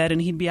I'd go to bed,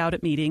 and he'd be out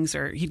at meetings,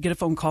 or he'd get a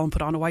phone call and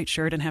put on a white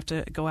shirt and have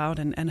to go out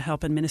and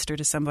help and minister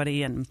to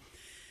somebody. And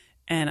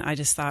I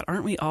just thought,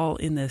 aren't we all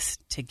in this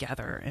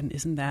together? And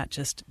isn't that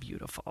just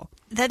beautiful?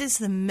 That is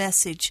the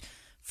message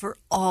for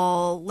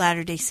all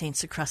Latter-day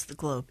Saints across the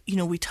globe.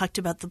 We talked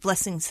about the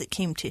blessings that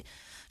came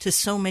to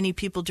so many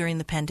people during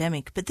the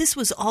pandemic, but this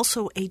was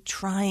also a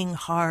trying,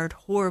 hard,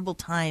 horrible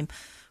time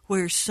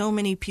where so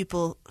many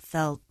people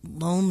felt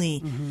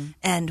lonely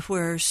and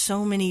where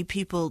so many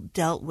people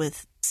dealt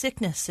with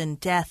sickness and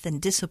death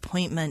and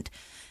disappointment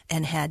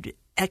and had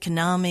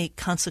economic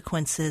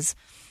consequences.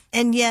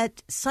 And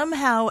yet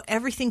somehow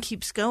everything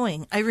keeps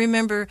going. I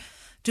remember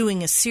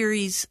doing a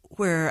series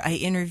where I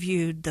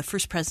interviewed the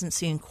First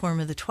Presidency and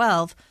Quorum of the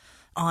 12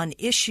 on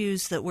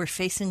issues that were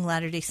facing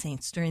Latter-day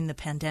Saints during the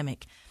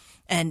pandemic.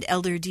 And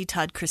Elder D.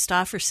 Todd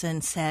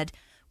Christofferson said,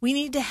 we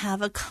need to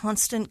have a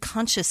constant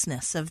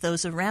consciousness of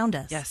those around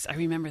us. Yes, I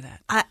remember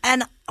that.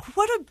 And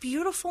what a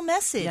beautiful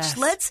message.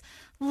 Yes.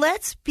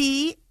 Let's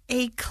be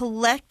a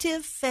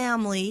collective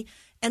family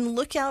and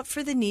look out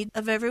for the need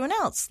of everyone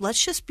else.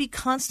 Let's just be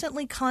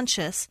constantly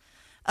conscious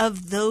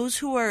of those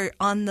who are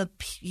on the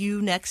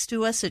pew next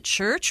to us at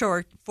church,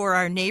 or for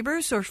our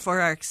neighbors, or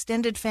for our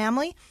extended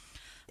family.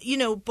 You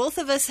know, both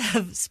of us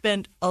have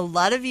spent a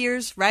lot of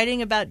years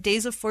writing about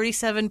Days of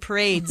 47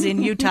 parades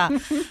in Utah.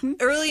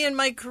 Early in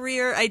my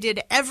career, I did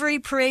every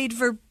parade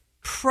for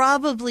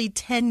probably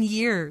 10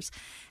 years.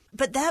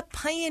 But that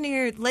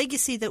pioneer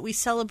legacy that we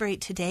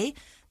celebrate today,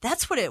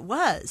 that's what it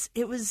was.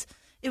 It was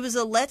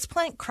a let's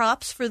plant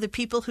crops for the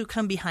people who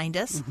come behind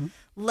us.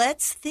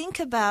 Let's think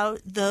about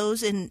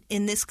those in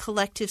this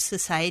collective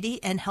society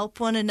and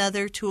help one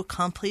another to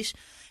accomplish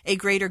a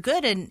greater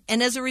good. And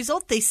as a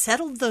result, they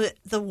settled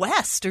the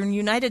Western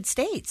United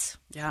States.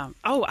 Yeah.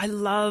 Oh, I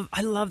love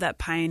that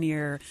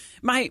pioneer.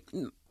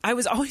 I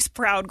was always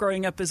proud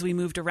growing up as we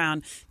moved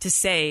around to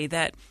say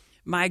that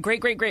my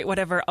great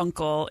whatever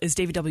uncle is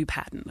David W.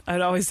 Patton.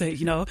 I'd always say,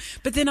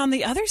 But then on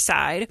the other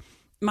side,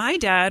 my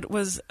dad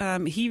was,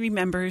 he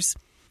remembers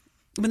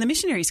when the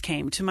missionaries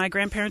came to my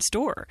grandparents'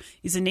 door.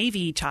 He's a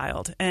Navy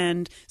child.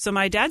 And so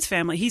my dad's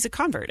family, he's a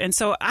convert. And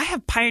so I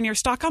have pioneer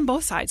stock on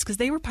both sides because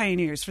they were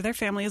pioneers for their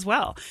family as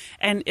well.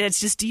 And it's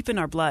just deep in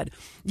our blood.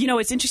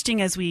 It's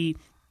interesting as you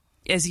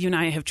and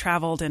I have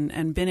traveled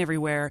and been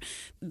everywhere,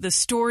 the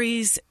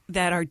stories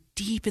that are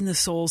deep in the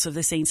souls of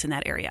the saints in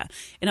that area.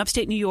 In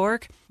upstate New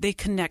York, they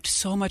connect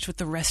so much with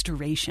the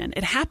restoration.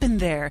 It happened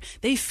there.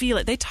 They feel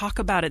it. They talk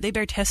about it. They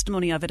bear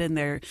testimony of it in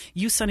their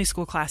youth Sunday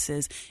school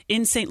classes.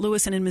 In St.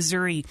 Louis and in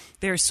Missouri,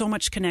 there's so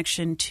much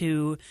connection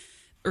to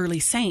early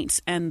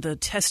saints and the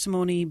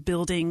testimony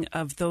building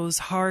of those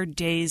hard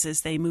days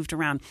as they moved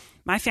around.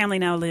 My family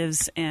now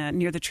lives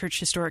near the church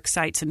historic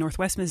sites in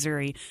northwest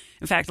Missouri.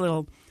 In fact,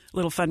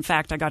 little fun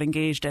fact, I got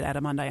engaged at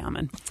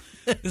Adamandayaman.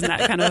 Isn't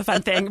that kind of a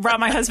fun thing? Brought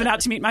my husband out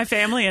to meet my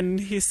family, and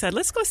he said,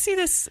 let's go see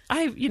this.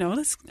 I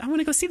want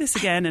to go see this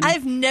again. And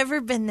I've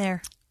never been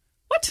there.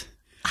 What?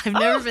 I've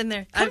never been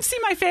there. Come see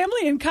my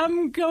family and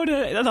come go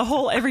to the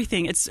whole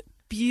everything. It's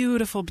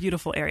beautiful,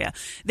 beautiful area.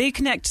 They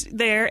connect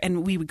there,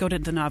 and we would go to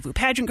the Nauvoo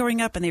pageant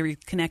growing up, and they were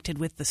connected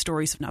with the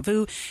stories of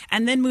Nauvoo.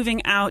 And then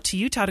moving out to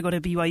Utah to go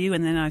to BYU,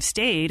 and then I've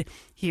stayed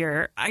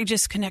here. I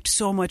just connect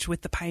so much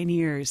with the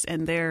pioneers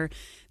and their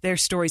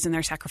stories and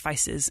their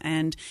sacrifices.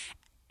 And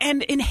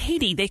in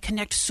Haiti, they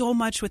connect so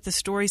much with the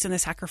stories and the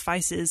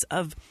sacrifices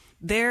of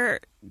their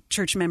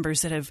church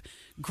members that have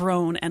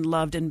grown and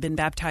loved and been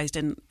baptized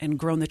and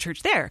grown the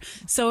church there.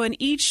 So in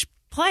each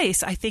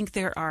place, I think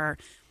there are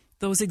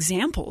those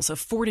examples of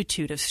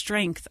fortitude, of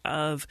strength,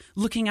 of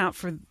looking out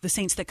for the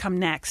saints that come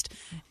next.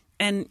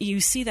 And you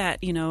see that,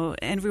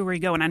 everywhere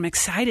you go. And I'm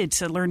excited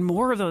to learn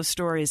more of those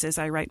stories as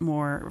I write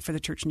more for the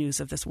Church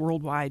News of this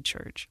worldwide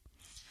church.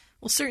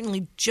 Well,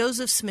 certainly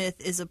Joseph Smith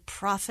is a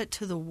prophet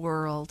to the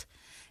world.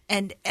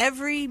 And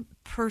every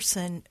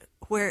person,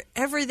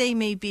 wherever they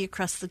may be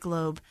across the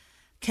globe,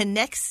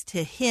 connects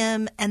to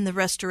him and the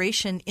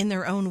restoration in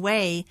their own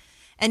way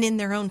and in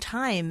their own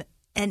time.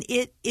 And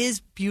it is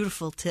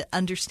beautiful to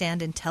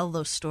understand and tell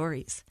those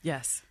stories.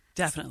 Yes,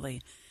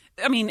 definitely.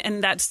 I mean,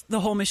 and that's the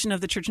whole mission of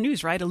the Church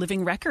News, right? A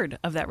living record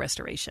of that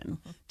restoration.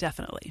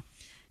 Definitely.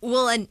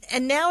 Well,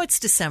 and now it's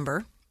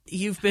December.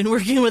 You've been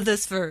working with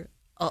us for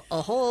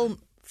a whole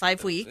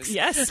 5 weeks.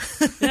 Yes.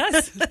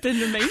 Yes. It's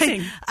been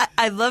amazing.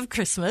 I love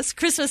Christmas.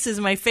 Christmas is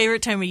my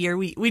favorite time of year.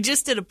 We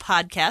just did a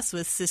podcast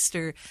with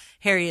Sister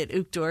Harriet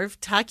Uchtdorf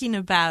talking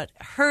about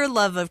her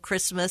love of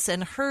Christmas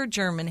and her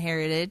German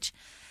heritage.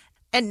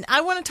 And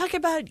I want to talk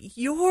about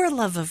your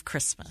love of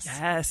Christmas.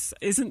 Yes.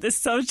 Isn't this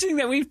something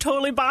that we've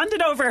totally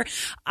bonded over?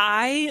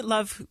 I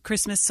love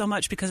Christmas so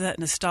much because of that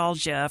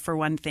nostalgia, for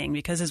one thing,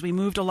 because as we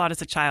moved a lot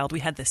as a child, we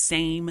had the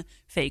same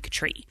fake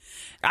tree.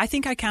 I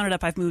think I counted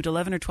up, I've moved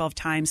 11 or 12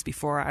 times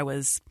before I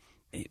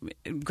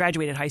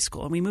graduated high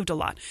school, and we moved a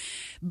lot.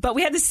 But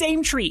we had the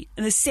same tree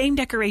and the same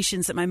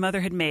decorations that my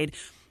mother had made.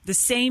 The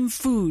same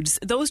foods,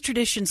 those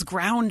traditions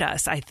ground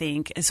us, I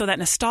think. And so that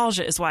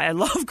nostalgia is why I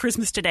love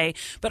Christmas today,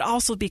 but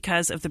also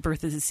because of the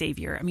birth of the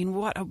Savior. I mean,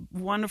 what a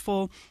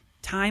wonderful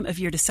time of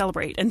year to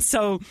celebrate. And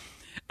so,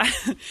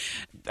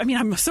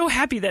 I'm so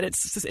happy that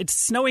it's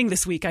snowing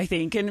this week, I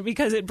think, and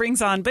because it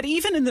brings on, but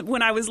even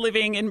when I was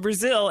living in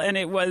Brazil and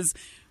it was,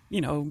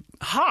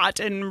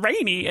 hot and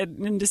rainy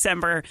in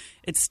December,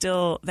 it's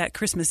still that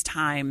Christmas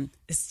time.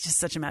 It's just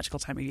such a magical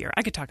time of year.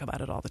 I could talk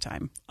about it all the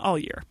time, all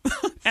year.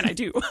 And I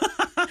do.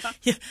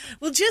 Yeah.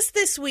 Well, just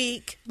this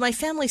week, my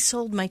family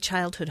sold my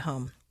childhood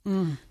home.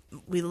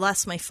 We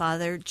lost my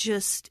father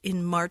just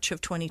in March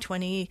of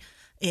 2020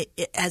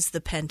 as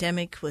the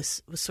pandemic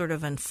was sort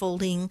of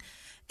unfolding.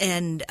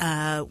 And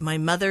my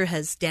mother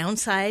has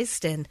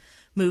downsized and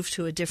moved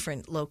to a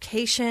different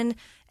location.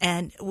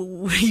 And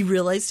we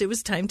realized it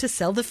was time to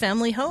sell the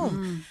family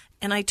home.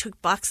 And I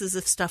took boxes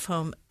of stuff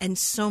home. And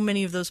so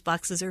many of those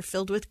boxes are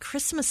filled with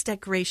Christmas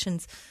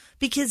decorations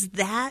because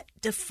that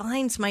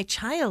defines my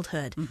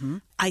childhood.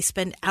 I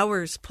spend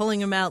hours pulling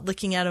them out,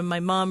 looking at them.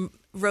 My mom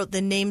wrote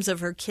the names of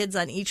her kids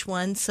on each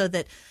one so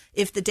that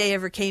if the day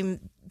ever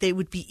came, they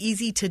would be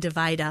easy to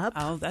divide up.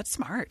 Oh, that's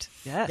smart.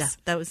 Yes.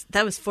 Yeah,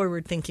 that was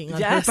forward thinking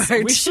on her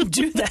part. We should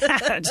do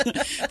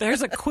that.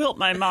 There's a quilt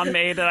my mom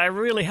made that I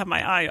really have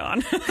my eye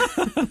on.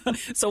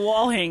 It's a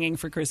wall hanging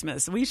for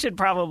Christmas. We should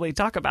probably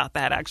talk about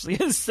that actually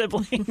as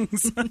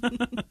siblings.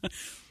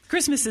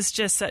 Christmas is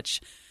just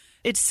such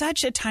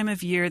a time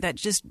of year that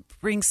just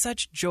brings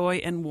such joy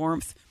and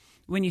warmth.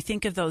 When you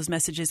think of those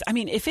messages, I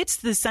mean, if it's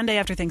the Sunday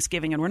after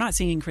Thanksgiving and we're not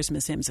singing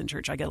Christmas hymns in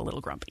church, I get a little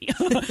grumpy.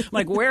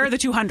 Like, where are the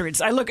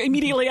 200s? I look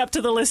immediately up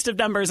to the list of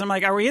numbers. I'm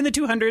like, are we in the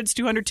 200s,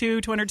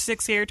 202,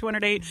 206 here,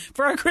 208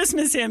 for our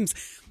Christmas hymns?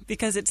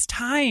 Because it's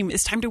time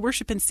to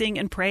worship and sing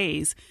and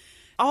praise.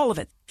 All of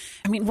it.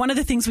 I mean, one of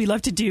the things we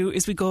love to do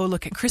is we go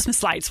look at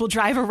Christmas lights. We'll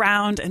drive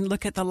around and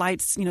look at the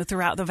lights,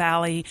 throughout the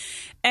valley.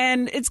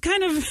 And it's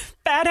kind of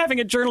bad having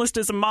a journalist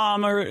as a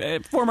mom or a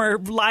former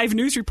live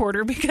news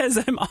reporter because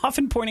I'm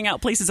often pointing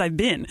out places I've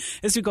been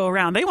as we go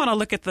around. They want to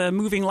look at the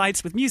moving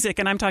lights with music.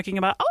 And I'm talking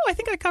about, I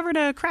think I covered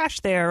a crash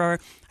there. Or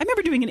I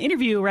remember doing an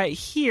interview right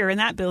here in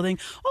that building.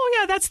 Oh,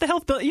 yeah, that's the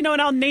health building.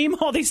 And I'll name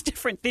all these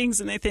different things.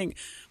 And they think,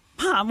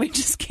 Mom, we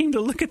just came to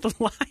look at the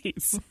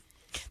lights.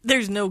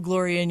 There's no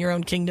glory in your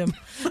own kingdom.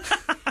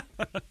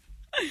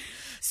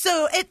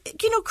 So,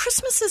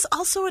 Christmas is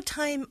also a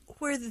time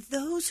where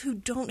those who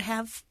don't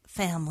have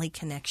family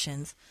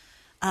connections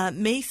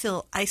may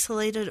feel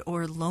isolated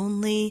or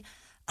lonely.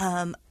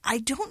 I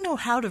don't know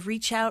how to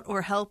reach out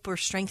or help or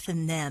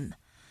strengthen them.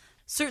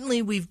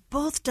 Certainly, we've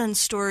both done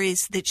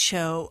stories that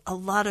show a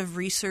lot of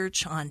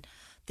research on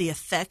the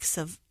effects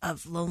of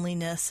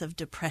loneliness, of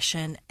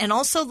depression. And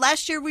also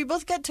last year, we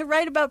both got to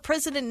write about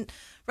President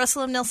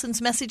Russell M.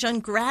 Nelson's message on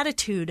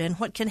gratitude and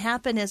what can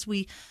happen as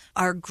we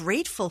are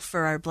grateful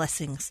for our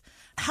blessings.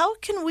 How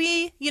can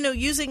we,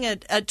 using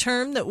a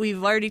term that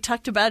we've already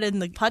talked about in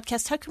the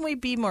podcast, how can we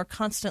be more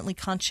constantly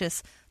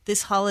conscious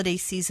this holiday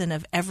season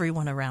of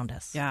everyone around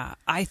us? Yeah,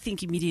 I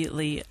think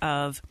immediately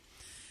of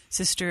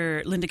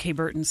Sister Linda K.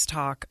 Burton's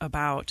talk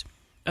about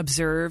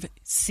observe,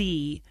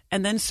 see,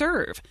 and then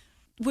serve.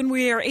 When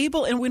we are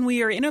able and when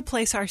we are in a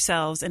place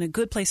ourselves, in a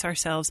good place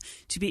ourselves,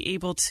 to be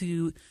able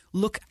to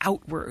look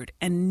outward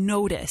and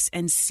notice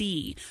and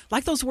see,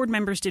 like those ward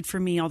members did for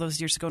me all those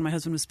years ago when my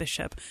husband was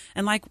bishop.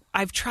 And like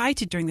I've tried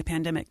to during the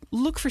pandemic,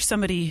 look for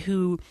somebody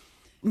who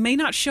may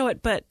not show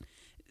it, but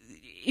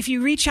if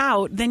you reach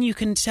out, then you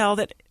can tell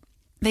that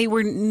they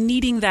were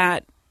needing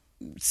that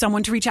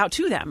someone to reach out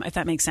to them, if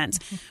that makes sense.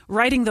 Mm-hmm.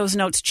 Writing those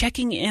notes,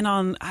 checking in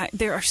on,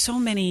 there are so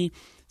many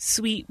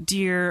sweet,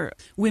 dear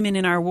women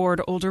in our ward,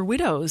 older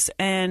widows.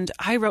 And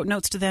I wrote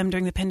notes to them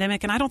during the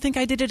pandemic, and I don't think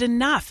I did it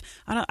enough.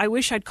 I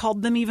wish I'd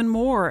called them even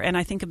more. And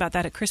I think about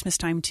that at Christmas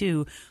time,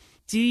 too.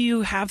 Do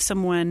you have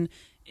someone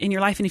in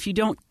your life? And if you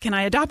don't, can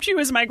I adopt you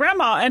as my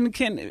grandma? And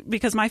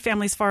because my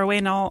family's far away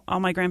and all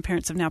my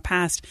grandparents have now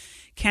passed,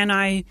 can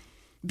I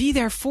be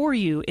there for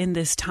you in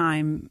this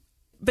time?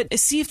 But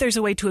see if there's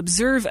a way to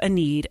observe a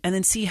need and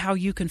then see how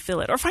you can fill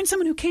it. Or find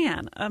someone who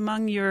can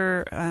among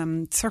your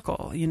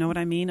circle, you know what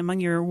I mean? Among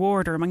your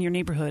ward or among your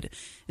neighborhood.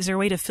 Is there a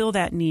way to fill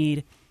that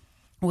need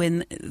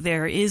when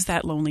there is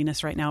that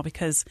loneliness right now?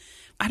 Because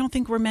I don't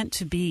think we're meant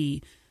to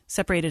be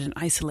separated and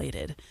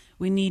isolated.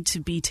 We need to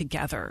be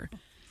together.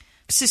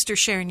 Sister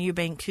Sharon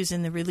Eubank, who's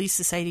in the Relief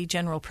Society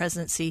General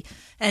Presidency,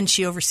 and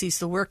she oversees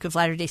the work of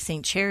Latter-day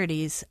Saint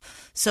Charities,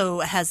 so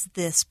has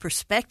this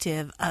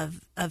perspective of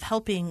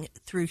helping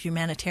through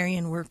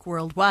humanitarian work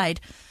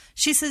worldwide.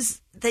 She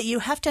says that you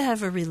have to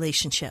have a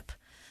relationship,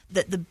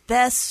 that the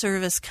best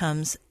service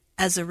comes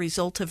as a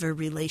result of a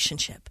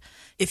relationship.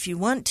 If you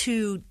want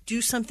to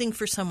do something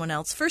for someone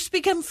else, first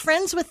become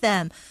friends with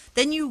them.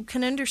 Then you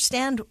can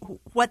understand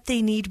what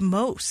they need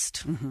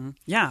most. Mm-hmm.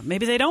 Yeah,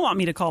 maybe they don't want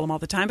me to call them all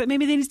the time, but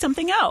maybe they need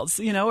something else,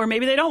 or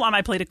maybe they don't want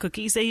my plate of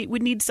cookies. They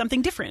would need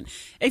something different.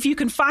 If you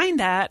can find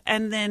that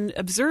and then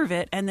observe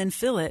it and then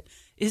fill it,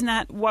 isn't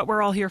that what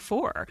we're all here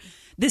for?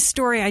 This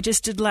story I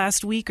just did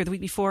last week or the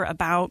week before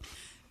about,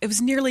 it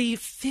was nearly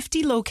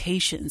 50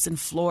 locations in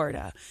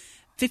Florida,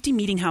 50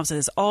 meeting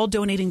houses, all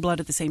donating blood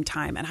at the same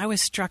time. And I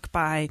was struck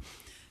by,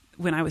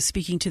 when I was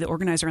speaking to the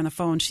organizer on the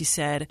phone, she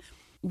said,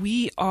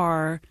 we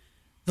are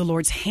the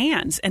Lord's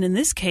hands. And in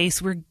this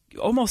case, we're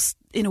almost,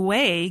 in a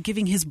way,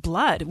 giving his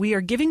blood. We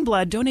are giving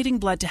blood, donating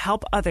blood to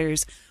help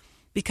others,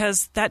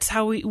 because that's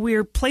how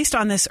we're placed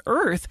on this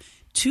earth,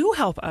 to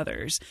help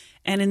others.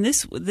 And in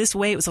this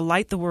way, it was a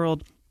light the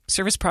world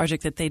service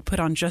project that they'd put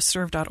on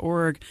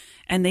justserve.org,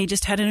 and they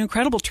just had an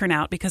incredible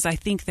turnout because I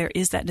think there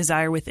is that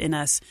desire within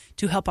us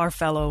to help our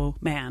fellow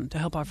man, to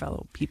help our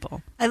fellow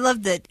people. I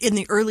love that in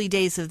the early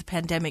days of the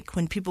pandemic,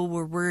 when people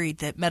were worried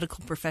that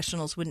medical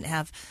professionals wouldn't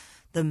have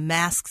the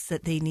masks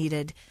that they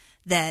needed,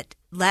 that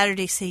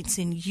Latter-day Saints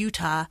in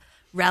Utah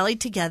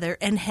rallied together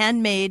and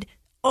handmade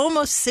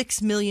almost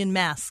 6 million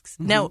masks.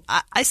 Mm-hmm. Now,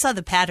 I saw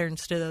the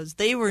patterns to those.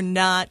 They were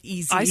not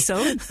easy. I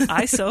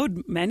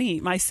sewed many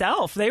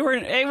myself. It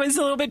was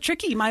a little bit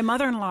tricky. My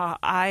mother-in-law,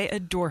 I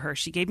adore her.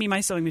 She gave me my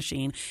sewing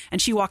machine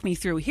and she walked me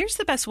through, here's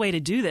the best way to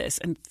do this.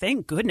 And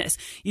thank goodness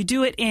you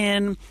do it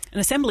in an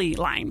assembly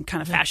line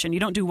kind of fashion.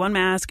 You don't do one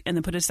mask and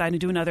then put it aside and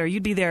do another.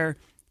 You'd be there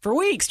for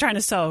weeks trying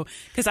to sew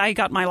because I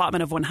got my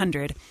allotment of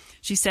 100.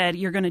 She said,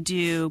 you're going to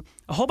do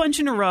a whole bunch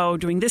in a row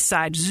doing this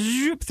side,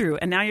 zoop through,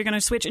 and now you're going to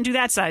switch and do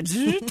that side,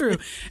 zoop through.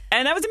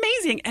 And that was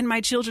amazing. And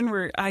my children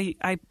were,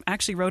 I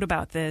actually wrote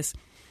about this,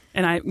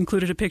 and I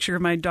included a picture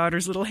of my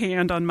daughter's little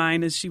hand on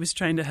mine as she was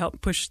trying to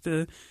help push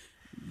the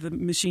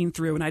machine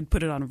through, and I'd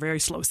put it on a very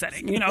slow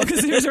setting,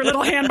 because there's her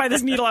little hand by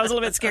this needle. I was a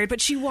little bit scared,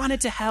 but she wanted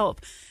to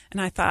help.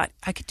 And I thought,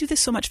 I could do this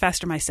so much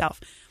faster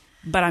myself.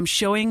 But I'm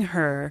showing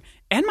her,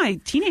 and my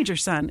teenager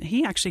son,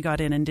 he actually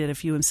got in and did a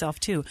few himself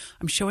too.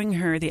 I'm showing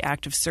her the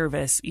act of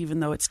service,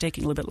 even though it's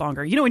taking a little bit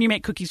longer. When you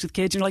make cookies with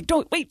kids, and you're like,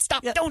 don't, wait,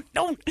 stop, yeah.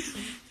 don't.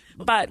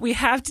 But we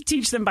have to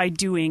teach them by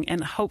doing,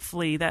 and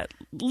hopefully that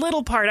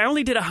little part, I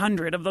only did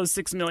 100 of those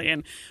 6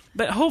 million,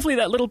 but hopefully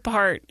that little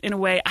part, in a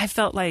way, I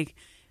felt like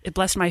it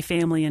blessed my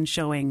family in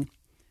showing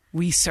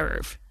we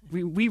serve.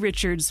 We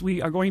Richards,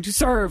 we are going to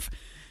serve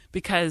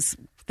because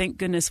thank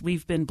goodness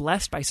we've been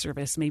blessed by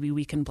service. Maybe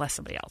we can bless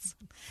somebody else.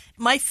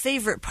 My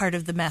favorite part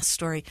of the mask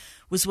story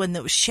was one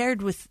that was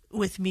shared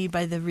with me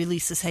by the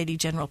Relief Society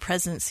General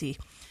Presidency.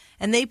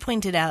 And they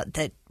pointed out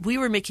that we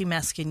were making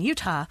masks in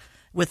Utah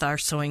with our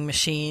sewing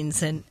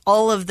machines and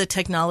all of the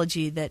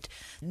technology that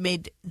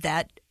made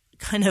that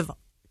kind of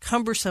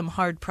cumbersome,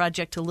 hard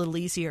project a little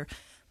easier.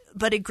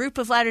 But a group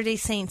of Latter-day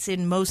Saints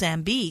in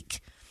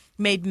Mozambique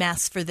made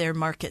masks for their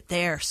market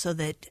there so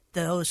that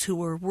those who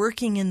were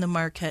working in the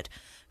market,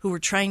 who were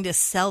trying to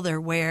sell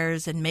their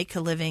wares and make a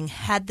living,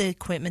 had the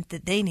equipment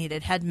that they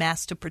needed, had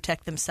masks to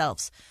protect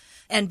themselves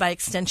and by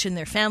extension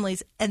their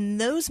families. And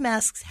those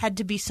masks had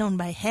to be sewn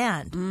by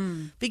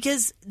hand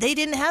because they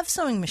didn't have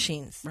sewing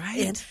machines.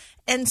 Right.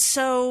 And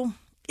so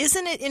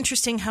isn't it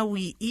interesting how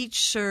we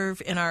each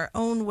serve in our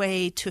own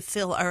way to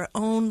fill our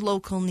own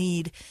local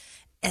need?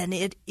 And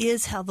it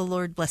is how the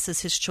Lord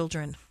blesses his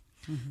children.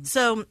 Mm-hmm.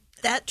 So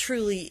that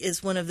truly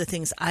is one of the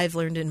things I've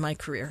learned in my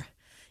career.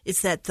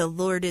 It's that the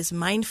Lord is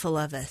mindful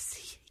of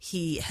us.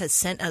 He has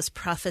sent us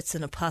prophets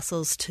and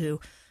apostles to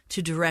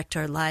direct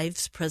our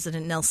lives.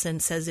 President Nelson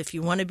says, if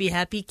you want to be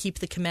happy, keep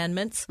the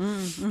commandments.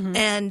 Mm-hmm.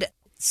 And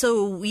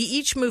so we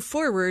each move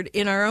forward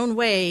in our own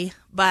way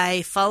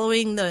by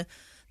following the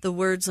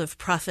words of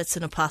prophets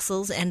and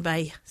apostles and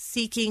by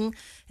seeking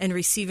and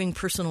receiving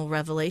personal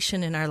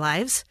revelation in our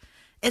lives.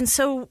 And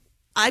so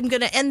I'm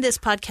going to end this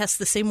podcast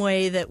the same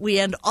way that we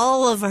end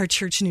all of our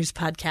church news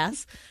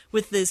podcasts,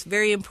 with this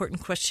very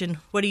important question,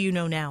 what do you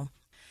know now?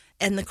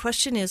 And the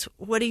question is,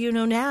 what do you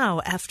know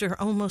now after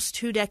almost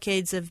 2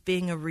 decades of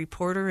being a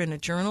reporter and a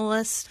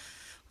journalist?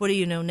 What do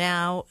you know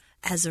now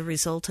as a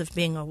result of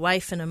being a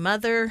wife and a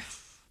mother?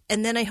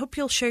 And then I hope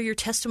you'll share your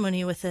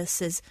testimony with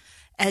us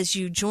as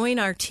you join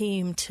our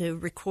team to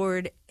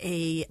record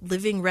a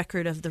living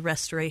record of the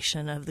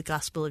restoration of the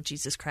gospel of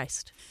Jesus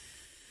Christ.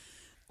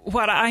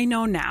 What I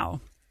know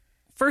now,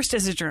 first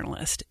as a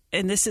journalist,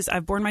 and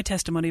I've borne my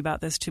testimony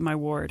about this to my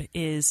ward,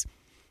 is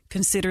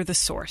consider the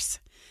source.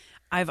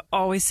 I've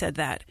always said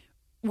that.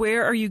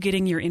 Where are you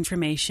getting your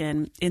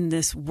information in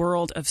this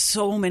world of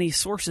so many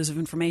sources of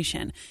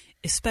information,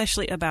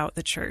 especially about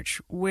the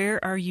church?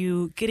 Where are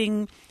you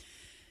getting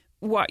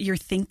what you're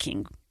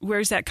thinking?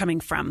 Where's that coming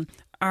from?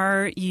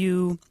 Are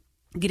you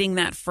getting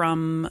that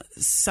from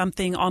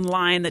something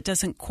online that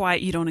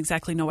you don't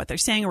exactly know what they're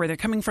saying or where they're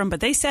coming from, but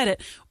they said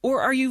it?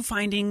 Or are you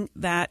finding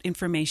that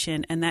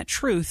information and that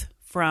truth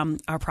from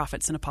our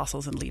prophets and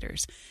apostles and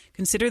leaders?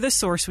 Consider the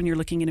source when you're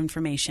looking at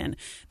information.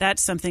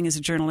 That's something as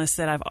a journalist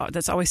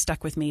that's always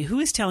stuck with me. Who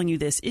is telling you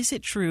this? Is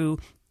it true?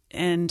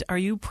 And are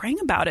you praying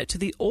about it to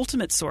the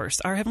ultimate source,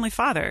 our Heavenly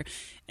Father?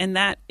 And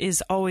that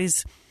is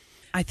always,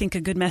 I think,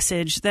 a good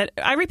message that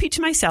I repeat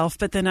to myself,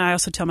 but then I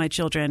also tell my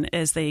children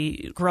as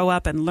they grow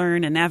up and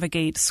learn and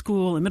navigate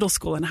school and middle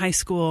school and high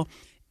school,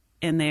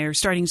 and they're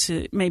starting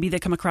to, maybe they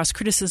come across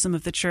criticism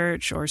of the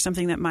church or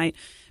something that might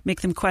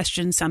make them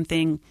question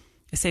something.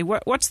 I say,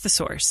 what's the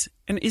source?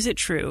 And is it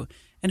true?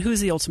 And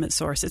who's the ultimate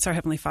source? It's our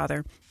Heavenly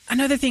Father.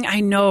 Another thing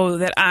I know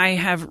that I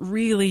have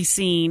really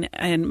seen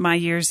in my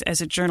years as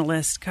a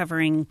journalist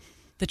covering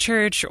the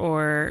church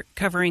or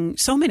covering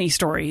so many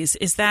stories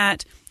is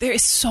that there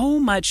is so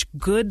much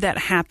good that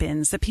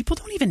happens that people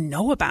don't even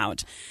know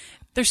about.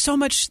 There's so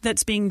much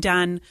that's being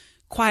done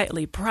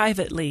quietly,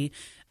 privately.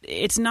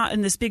 It's not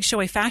in this big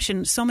showy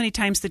fashion. So many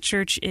times the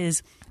church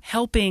is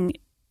helping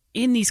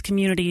in these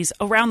communities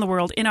around the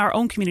world, in our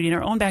own community, in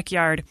our own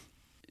backyard,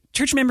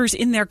 church members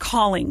in their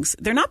callings.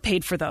 They're not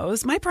paid for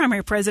those. My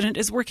primary president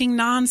is working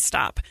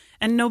nonstop,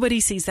 and nobody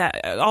sees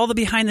that. All the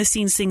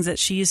behind-the-scenes things that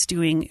she is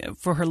doing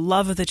for her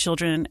love of the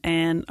children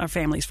and our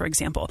families, for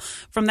example.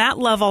 From that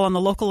level, on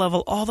the local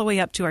level, all the way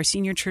up to our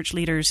senior church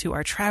leaders who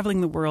are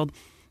traveling the world,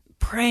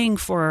 praying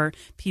for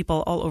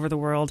people all over the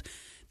world.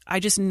 I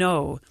just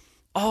know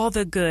all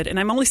the good, and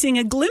I'm only seeing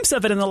a glimpse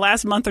of it in the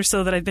last month or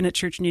so that I've been at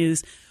Church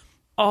News,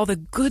 all the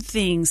good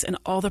things and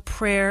all the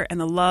prayer and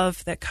the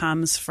love that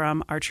comes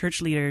from our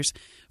church leaders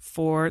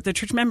for the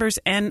church members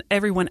and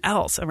everyone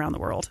else around the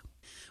world.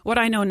 What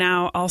I know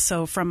now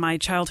also from my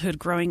childhood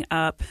growing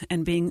up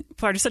and being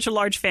part of such a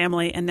large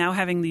family and now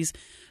having these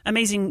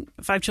amazing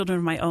 5 children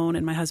of my own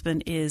and my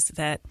husband is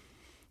that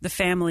the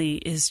family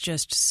is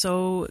just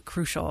so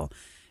crucial.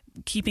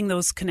 Keeping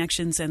those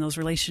connections and those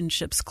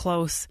relationships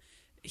close,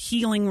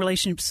 healing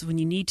relationships when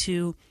you need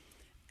to,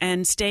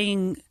 and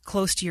staying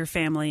close to your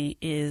family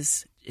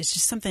is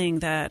just something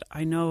that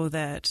I know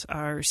that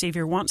our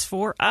Savior wants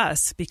for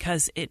us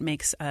because it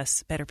makes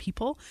us better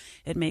people.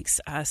 It makes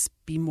us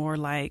be more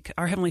like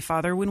our Heavenly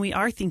Father when we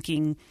are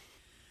thinking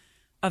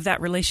of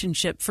that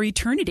relationship for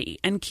eternity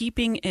and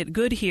keeping it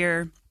good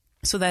here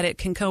so that it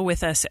can go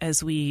with us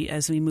as we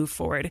move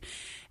forward.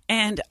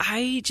 And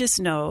I just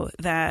know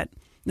that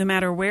no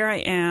matter where I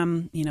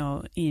am,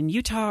 in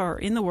Utah or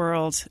in the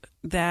world,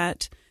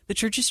 that the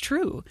church is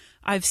true.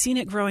 I've seen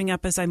it growing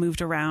up as I moved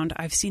around.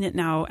 I've seen it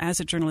now as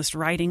a journalist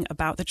writing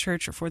about the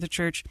church or for the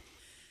church,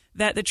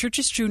 that the church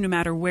is true no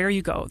matter where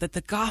you go, that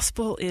the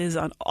gospel is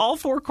on all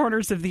 4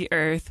 corners of the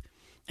earth.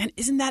 And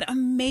isn't that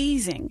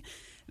amazing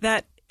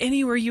that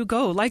anywhere you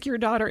go, like your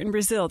daughter in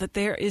Brazil, that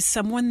there is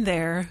someone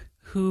there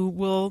who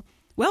will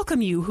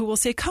welcome you, who will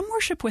say, come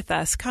worship with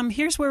us. Come,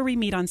 here's where we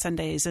meet on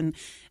Sundays. And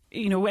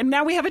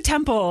now we have a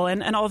temple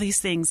and all these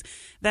things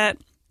that,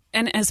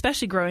 and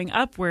especially growing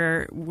up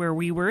where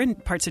we were in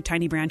parts of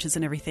tiny branches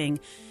and everything,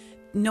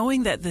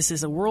 knowing that this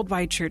is a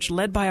worldwide church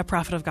led by a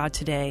prophet of God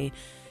today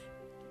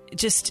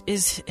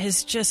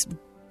has just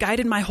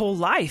guided my whole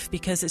life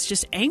because it's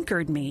just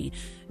anchored me,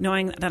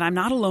 knowing that I'm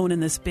not alone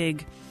in this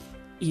big,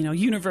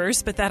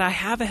 universe, but that I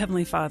have a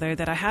Heavenly Father,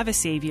 that I have a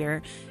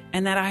Savior,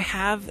 and that I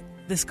have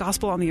this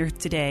gospel on the earth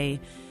today.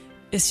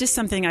 It's just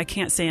something I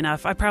can't say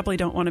enough. I probably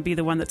don't want to be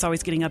the one that's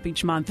always getting up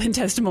each month in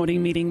testimony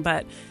meeting,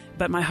 but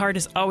my heart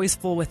is always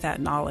full with that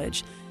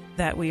knowledge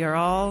that we are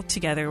all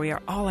together. We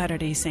are all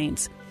Latter-day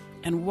Saints.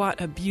 And what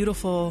a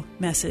beautiful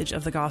message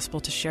of the gospel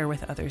to share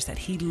with others, that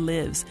he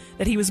lives,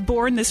 that he was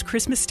born this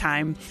Christmas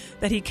time,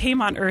 that he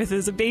came on earth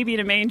as a baby in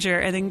a manger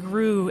and then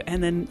grew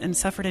and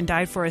suffered and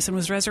died for us and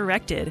was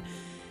resurrected.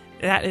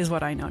 That is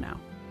what I know now.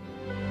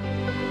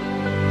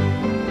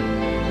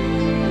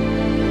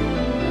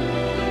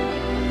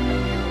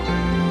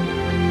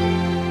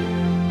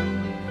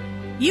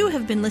 You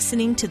have been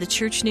listening to the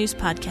Church News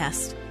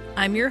Podcast.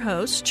 I'm your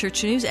host,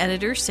 Church News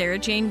editor Sarah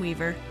Jane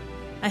Weaver.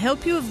 I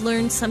hope you have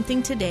learned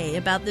something today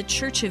about the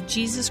Church of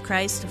Jesus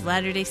Christ of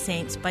Latter-day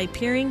Saints by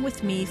peering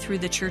with me through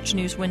the Church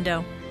News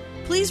window.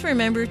 Please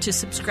remember to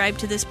subscribe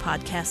to this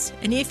podcast,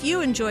 and if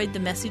you enjoyed the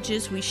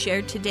messages we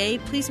shared today,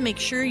 please make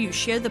sure you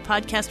share the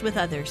podcast with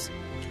others.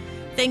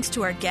 Thanks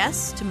to our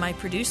guests, to my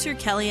producer,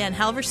 Kellyanne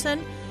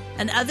Halverson,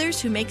 and others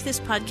who make this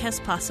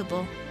podcast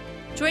possible.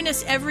 Join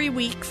us every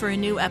week for a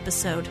new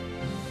episode.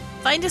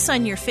 Find us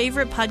on your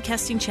favorite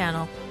podcasting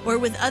channel or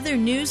with other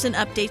news and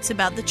updates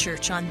about the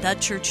church on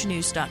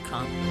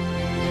thechurchnews.com.